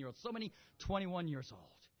 19-year-olds, so many 21 years old.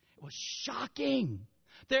 It was shocking.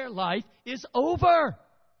 Their life is over.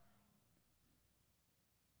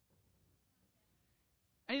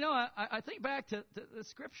 And you know, I think back to the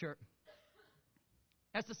scripture.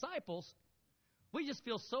 As disciples, we just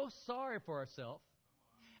feel so sorry for ourselves.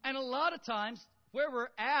 And a lot of times, where we're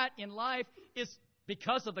at in life is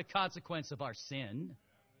because of the consequence of our sin.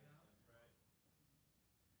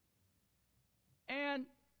 And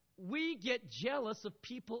we get jealous of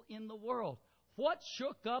people in the world. What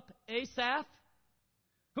shook up Asaph,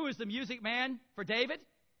 who is the music man for David?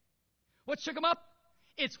 What shook him up?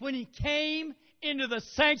 It's when he came into the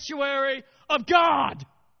sanctuary of God.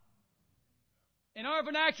 In our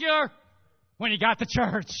vernacular, when he got to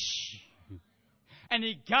church. And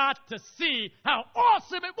he got to see how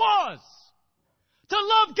awesome it was to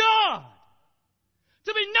love God,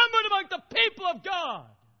 to be numbered among the people of God,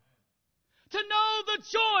 to know the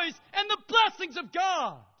joys and the blessings of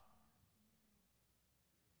God.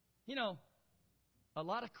 You know, a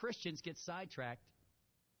lot of Christians get sidetracked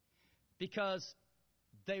because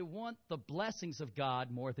they want the blessings of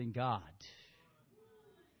God more than God.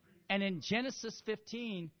 And in Genesis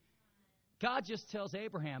 15, God just tells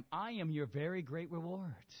Abraham, I am your very great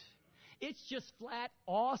reward. It's just flat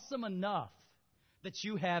awesome enough that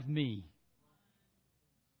you have me.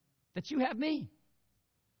 That you have me.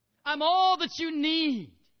 I'm all that you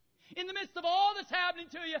need. In the midst of all that's happening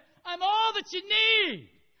to you, I'm all that you need.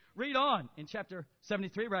 Read on in chapter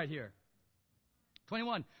 73 right here.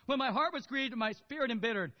 21. When my heart was grieved and my spirit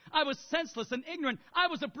embittered, I was senseless and ignorant. I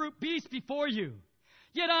was a brute beast before you.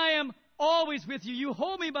 Yet I am always with you. You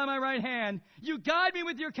hold me by my right hand. You guide me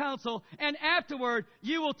with your counsel, and afterward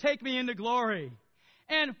you will take me into glory.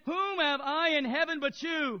 And whom have I in heaven but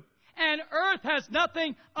you? And earth has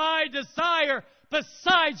nothing I desire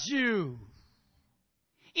besides you.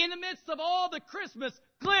 In the midst of all the Christmas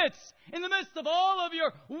glitz, in the midst of all of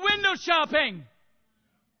your window shopping,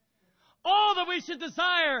 all that we should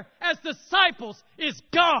desire as disciples is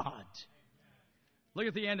God. Look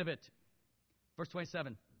at the end of it. Verse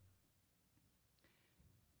 27.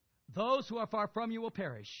 Those who are far from you will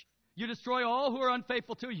perish. You destroy all who are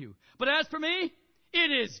unfaithful to you. But as for me,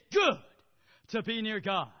 it is good to be near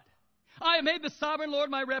God. I have made the sovereign Lord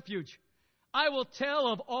my refuge. I will tell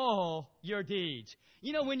of all your deeds.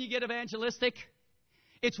 You know when you get evangelistic?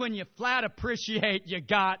 It's when you flat appreciate you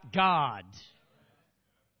got God.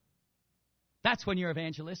 That's when you're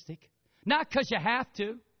evangelistic. Not because you have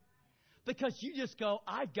to. Because you just go,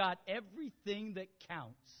 I've got everything that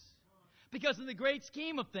counts. Because in the great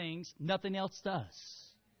scheme of things, nothing else does.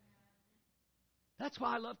 That's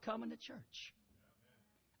why I love coming to church.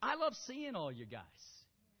 I love seeing all you guys.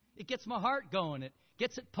 It gets my heart going. It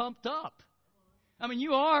gets it pumped up. I mean,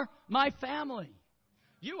 you are my family.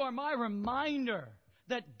 You are my reminder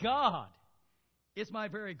that God is my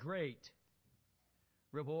very great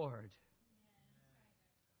reward.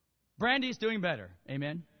 Brandy's doing better.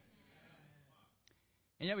 Amen.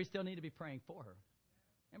 And yet we still need to be praying for her.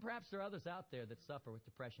 And perhaps there are others out there that suffer with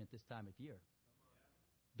depression at this time of year.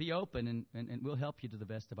 Be open, and we'll help you to the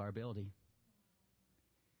best of our ability.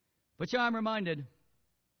 But I'm reminded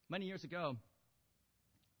many years ago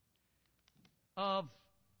of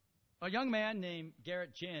a young man named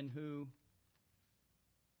Garrett Jin who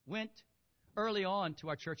went early on to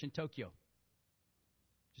our church in Tokyo,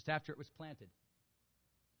 just after it was planted.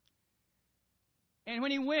 And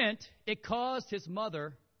when he went, it caused his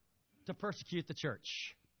mother to persecute the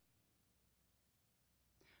church.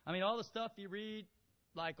 I mean, all the stuff you read,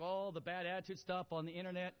 like all the bad attitude stuff on the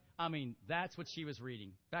internet, I mean, that's what she was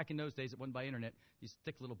reading. Back in those days, it wasn't by internet. These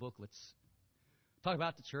thick little booklets. Talk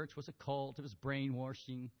about the church was a cult. It was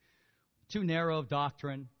brainwashing. Too narrow of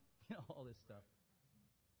doctrine. You know, all this stuff.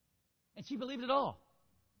 And she believed it all.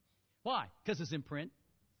 Why? Because it's in print.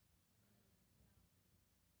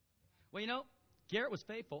 Well, you know, Garrett was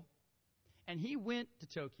faithful. And he went to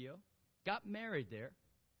Tokyo, got married there.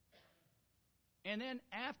 And then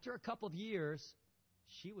after a couple of years,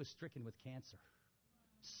 she was stricken with cancer.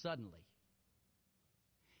 Suddenly.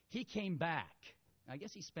 He came back. I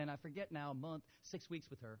guess he spent, I forget now, a month, 6 weeks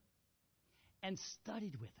with her. And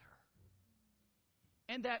studied with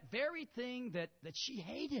her. And that very thing that she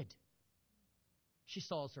hated, she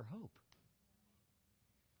saw as her hope.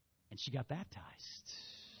 And she got baptized.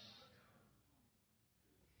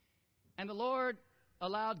 And the Lord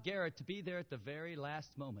allowed Garrett to be there at the very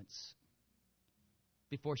last moments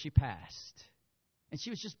before she passed. And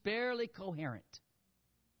she was just barely coherent.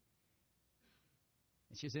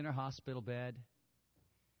 And she was in her hospital bed.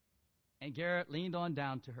 And Garrett leaned on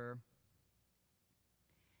down to her.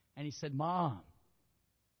 And he said, Mom,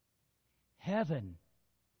 heaven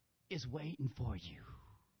is waiting for you.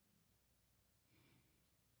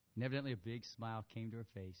 And evidently a big smile came to her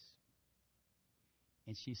face.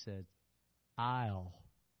 And she said, I'll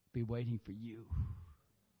be waiting for you.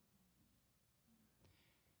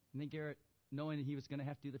 And then Garrett, knowing that he was going to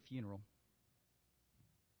have to do the funeral,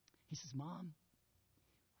 he says, Mom,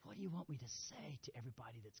 what do you want me to say to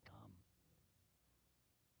everybody that's come?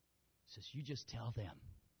 He says, you just tell them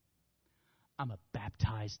I'm a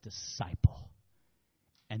baptized disciple,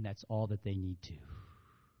 and that's all that they need to.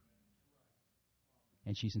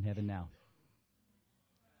 And she's in heaven now.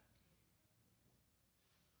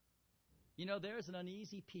 You know, there's an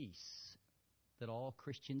uneasy peace that all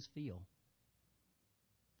Christians feel.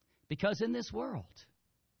 Because in this world,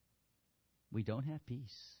 we don't have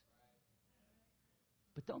peace.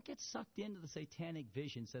 But don't get sucked into the satanic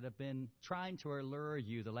visions that have been trying to allure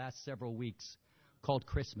you the last several weeks called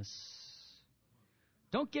Christmas.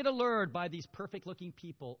 Don't get allured by these perfect-looking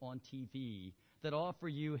people on TV that offer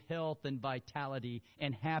you health and vitality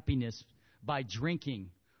and happiness by drinking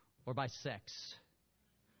or by sex.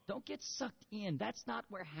 Don't get sucked in. That's not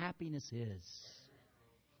where happiness is.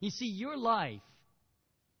 You see, your life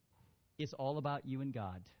is all about you and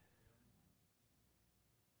God.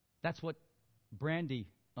 That's what Brandy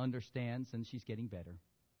understands, and she's getting better.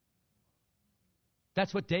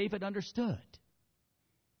 That's what David understood.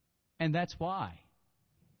 And that's why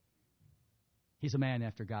he's a man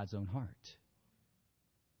after God's own heart.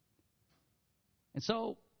 And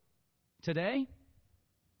so, today,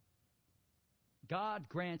 God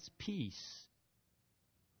grants peace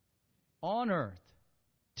on earth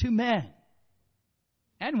to men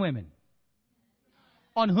and women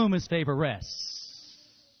on whom His favor rests.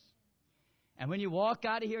 And when you walk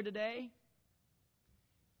out of here today,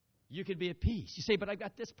 you could be at peace. You say, but I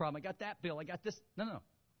got this problem, I got that bill, I got this. No.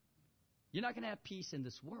 You're not going to have peace in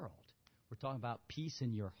this world. We're talking about peace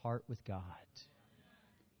in your heart with God.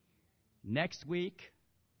 Next week,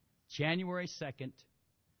 January 2nd,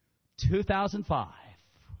 2005,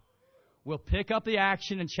 we'll pick up the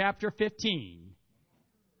action in chapter 15,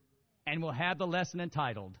 and we'll have the lesson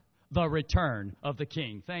entitled, The Return of the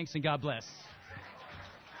King. Thanks, and God bless.